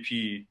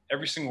 JP,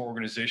 every single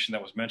organization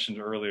that was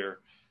mentioned earlier,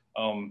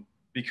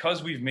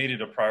 because we've made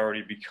it a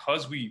priority,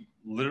 because we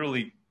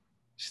literally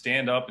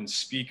stand up and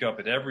speak up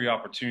at every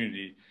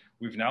opportunity,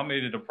 we've now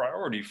made it a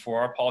priority for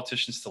our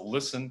politicians to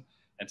listen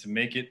and to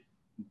make it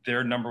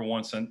their number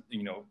one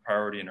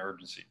priority and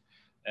urgency.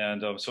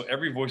 And so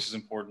every voice is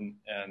important,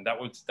 and that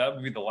would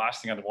be the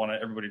last thing I'd want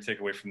everybody to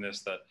take away from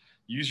this, that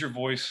use your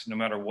voice no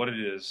matter what it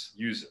is,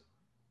 use it.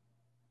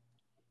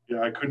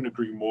 Yeah, I couldn't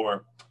agree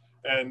more.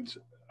 And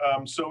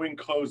so in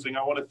closing,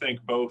 I want to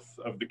thank both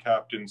of the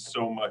captains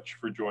so much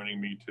for joining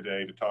me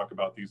today to talk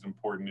about these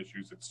important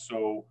issues. It's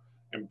so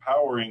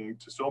empowering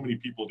to so many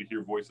people to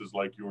hear voices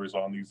like yours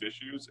on these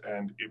issues,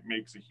 and it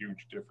makes a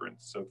huge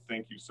difference. So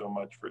thank you so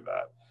much for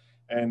that.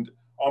 And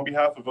on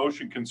behalf of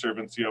Ocean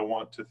Conservancy, I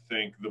want to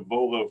thank the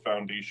Volo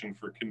Foundation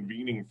for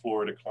convening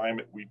Florida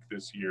Climate Week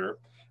this year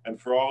and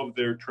for all of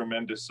their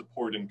tremendous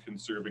support in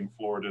conserving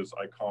Florida's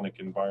iconic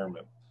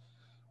environment.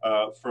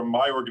 From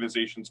my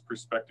organization's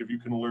perspective, you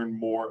can learn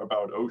more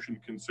about Ocean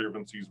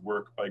Conservancy's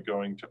work by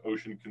going to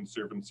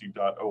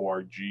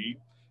oceanconservancy.org,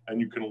 and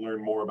you can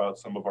learn more about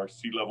some of our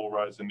sea level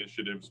rise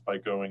initiatives by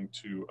going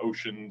to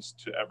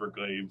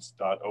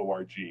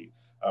oceans2everglades.org,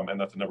 and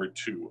that's the number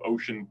 2,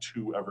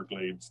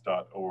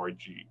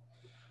 ocean2everglades.org.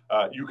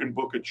 You can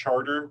book a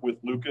charter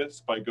with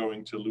Lucas by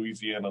going to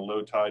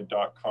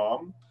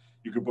louisianalowtide.com.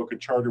 You can book a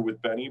charter with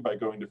Benny by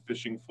going to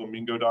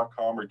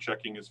fishingflamingo.com or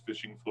checking his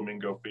Fishing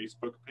Flamingo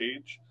Facebook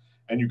page.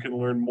 And you can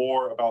learn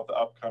more about the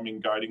upcoming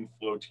Guiding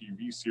Flow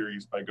TV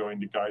series by going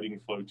to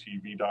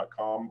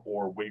guidingflowtv.com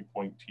or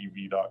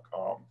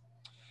waypointtv.com.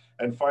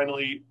 And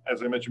finally,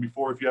 as I mentioned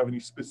before, if you have any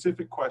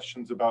specific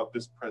questions about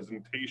this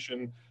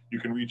presentation,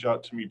 you can reach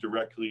out to me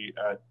directly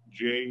at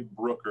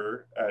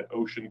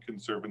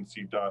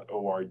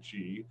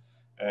jbrooker@oceanconservancy.org.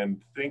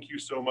 And thank you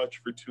so much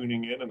for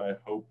tuning in, and I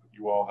hope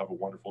you all have a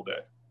wonderful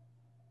day.